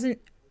 he hasn't...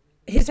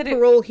 His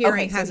parole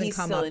hearing hasn't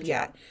come up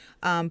yet.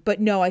 But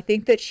no, I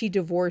think that she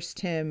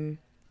divorced him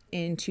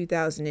in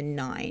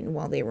 2009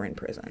 while they were in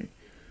prison.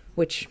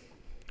 Which...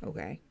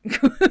 Okay.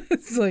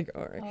 It's like,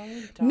 all right.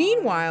 Oh,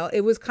 meanwhile,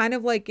 it was kind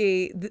of like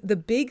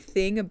the big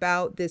thing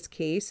about this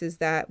case is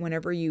that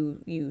whenever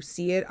you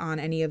see it on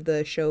any of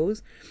the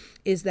shows,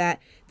 is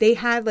that they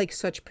had like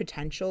such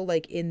potential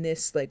like in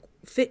this like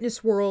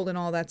fitness world and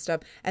all that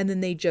stuff, and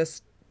then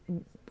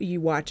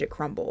you watch it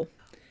crumble.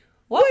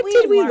 What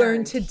did we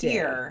learn today?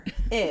 Here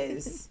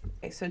is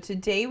so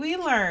today we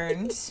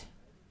learned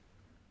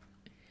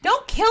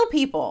don't kill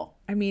people.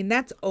 I mean,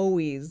 that's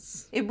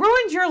always... It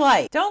ruins your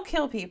life. Don't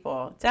kill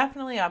people.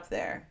 Definitely up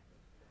there.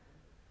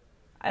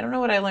 I don't know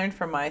what I learned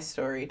from my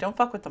story. Don't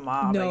fuck with the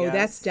mob. No,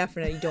 that's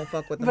definitely don't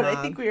fuck with the mob. But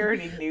I think we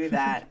already knew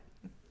that.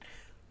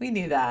 We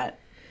knew that.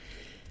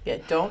 Yeah,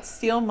 don't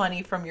steal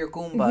money from your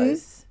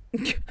Goombas.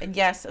 Mm-hmm. And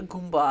yes, a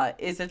Goomba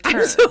is a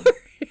term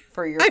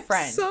for your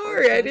friend. I'm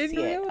sorry, I didn't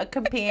know. A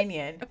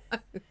companion.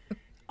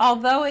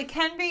 Although it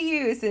can be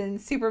used in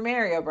Super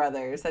Mario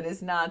Brothers, that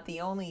is not the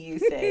only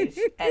usage,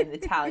 and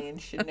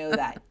Italians should know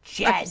that.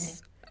 Jenn.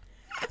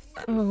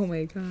 Oh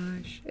my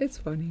gosh, it's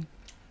funny.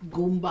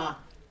 Goomba.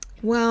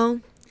 Well,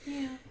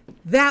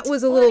 that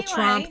was a little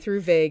tromp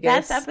through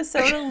Vegas. That's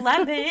episode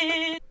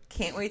 11.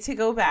 Can't wait to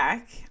go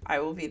back. I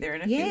will be there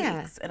in a few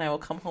weeks, and I will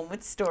come home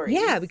with stories.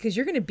 Yeah, because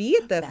you're going to be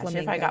at the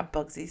Flamingo. If I got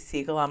Bugsy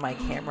Seigel on my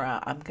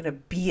camera, I'm going to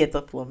be at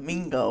the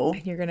Flamingo.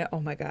 And you're going to, oh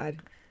my God.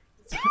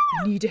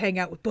 I need to hang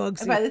out with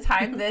Bugsy. And by the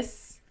time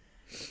this,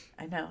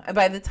 I know. And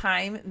by the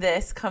time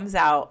this comes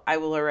out, I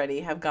will already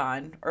have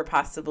gone, or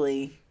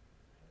possibly,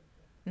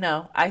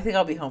 no, I think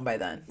I'll be home by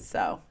then.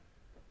 So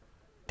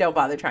don't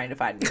bother trying to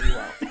find me. You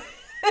won't.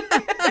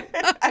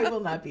 I will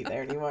not be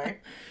there anymore.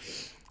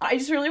 I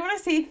just really want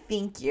to say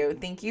thank you.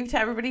 Thank you to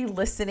everybody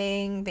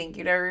listening. Thank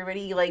you to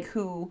everybody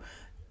who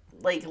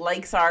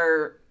likes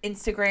our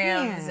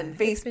Instagrams and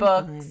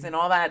Facebooks and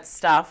all that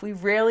stuff. We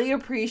really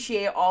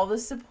appreciate all the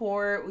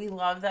support. We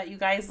love that you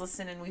guys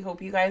listen, and we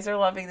hope you guys are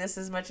loving this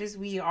as much as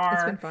we are.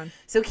 It's been fun.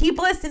 So keep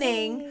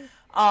listening.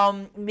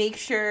 Make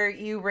sure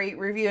you rate,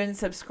 review, and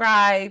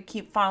subscribe.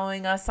 Keep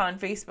following us on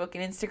Facebook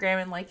and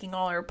Instagram and liking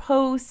all our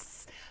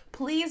posts.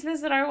 Please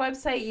visit our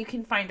website. You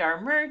can find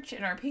our merch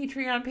and our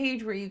Patreon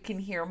page where you can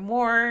hear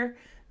more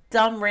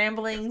dumb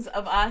ramblings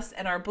of us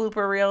and our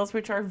blooper reels,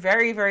 which are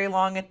very, very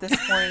long at this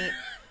point.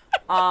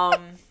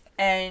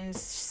 And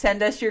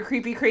send us your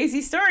creepy,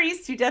 crazy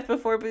stories to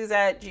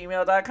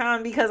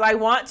deathbeforebooze@gmail.com because I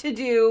want to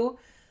do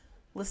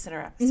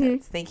listener episodes.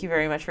 Mm-hmm. Thank you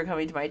very much for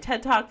coming to my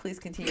TED Talk. Please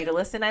continue to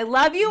listen. I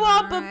love you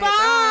all. Bye-bye.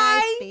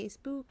 Bye. Stay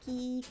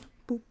spooky.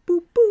 Boo,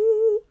 boo,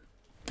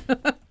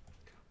 boo.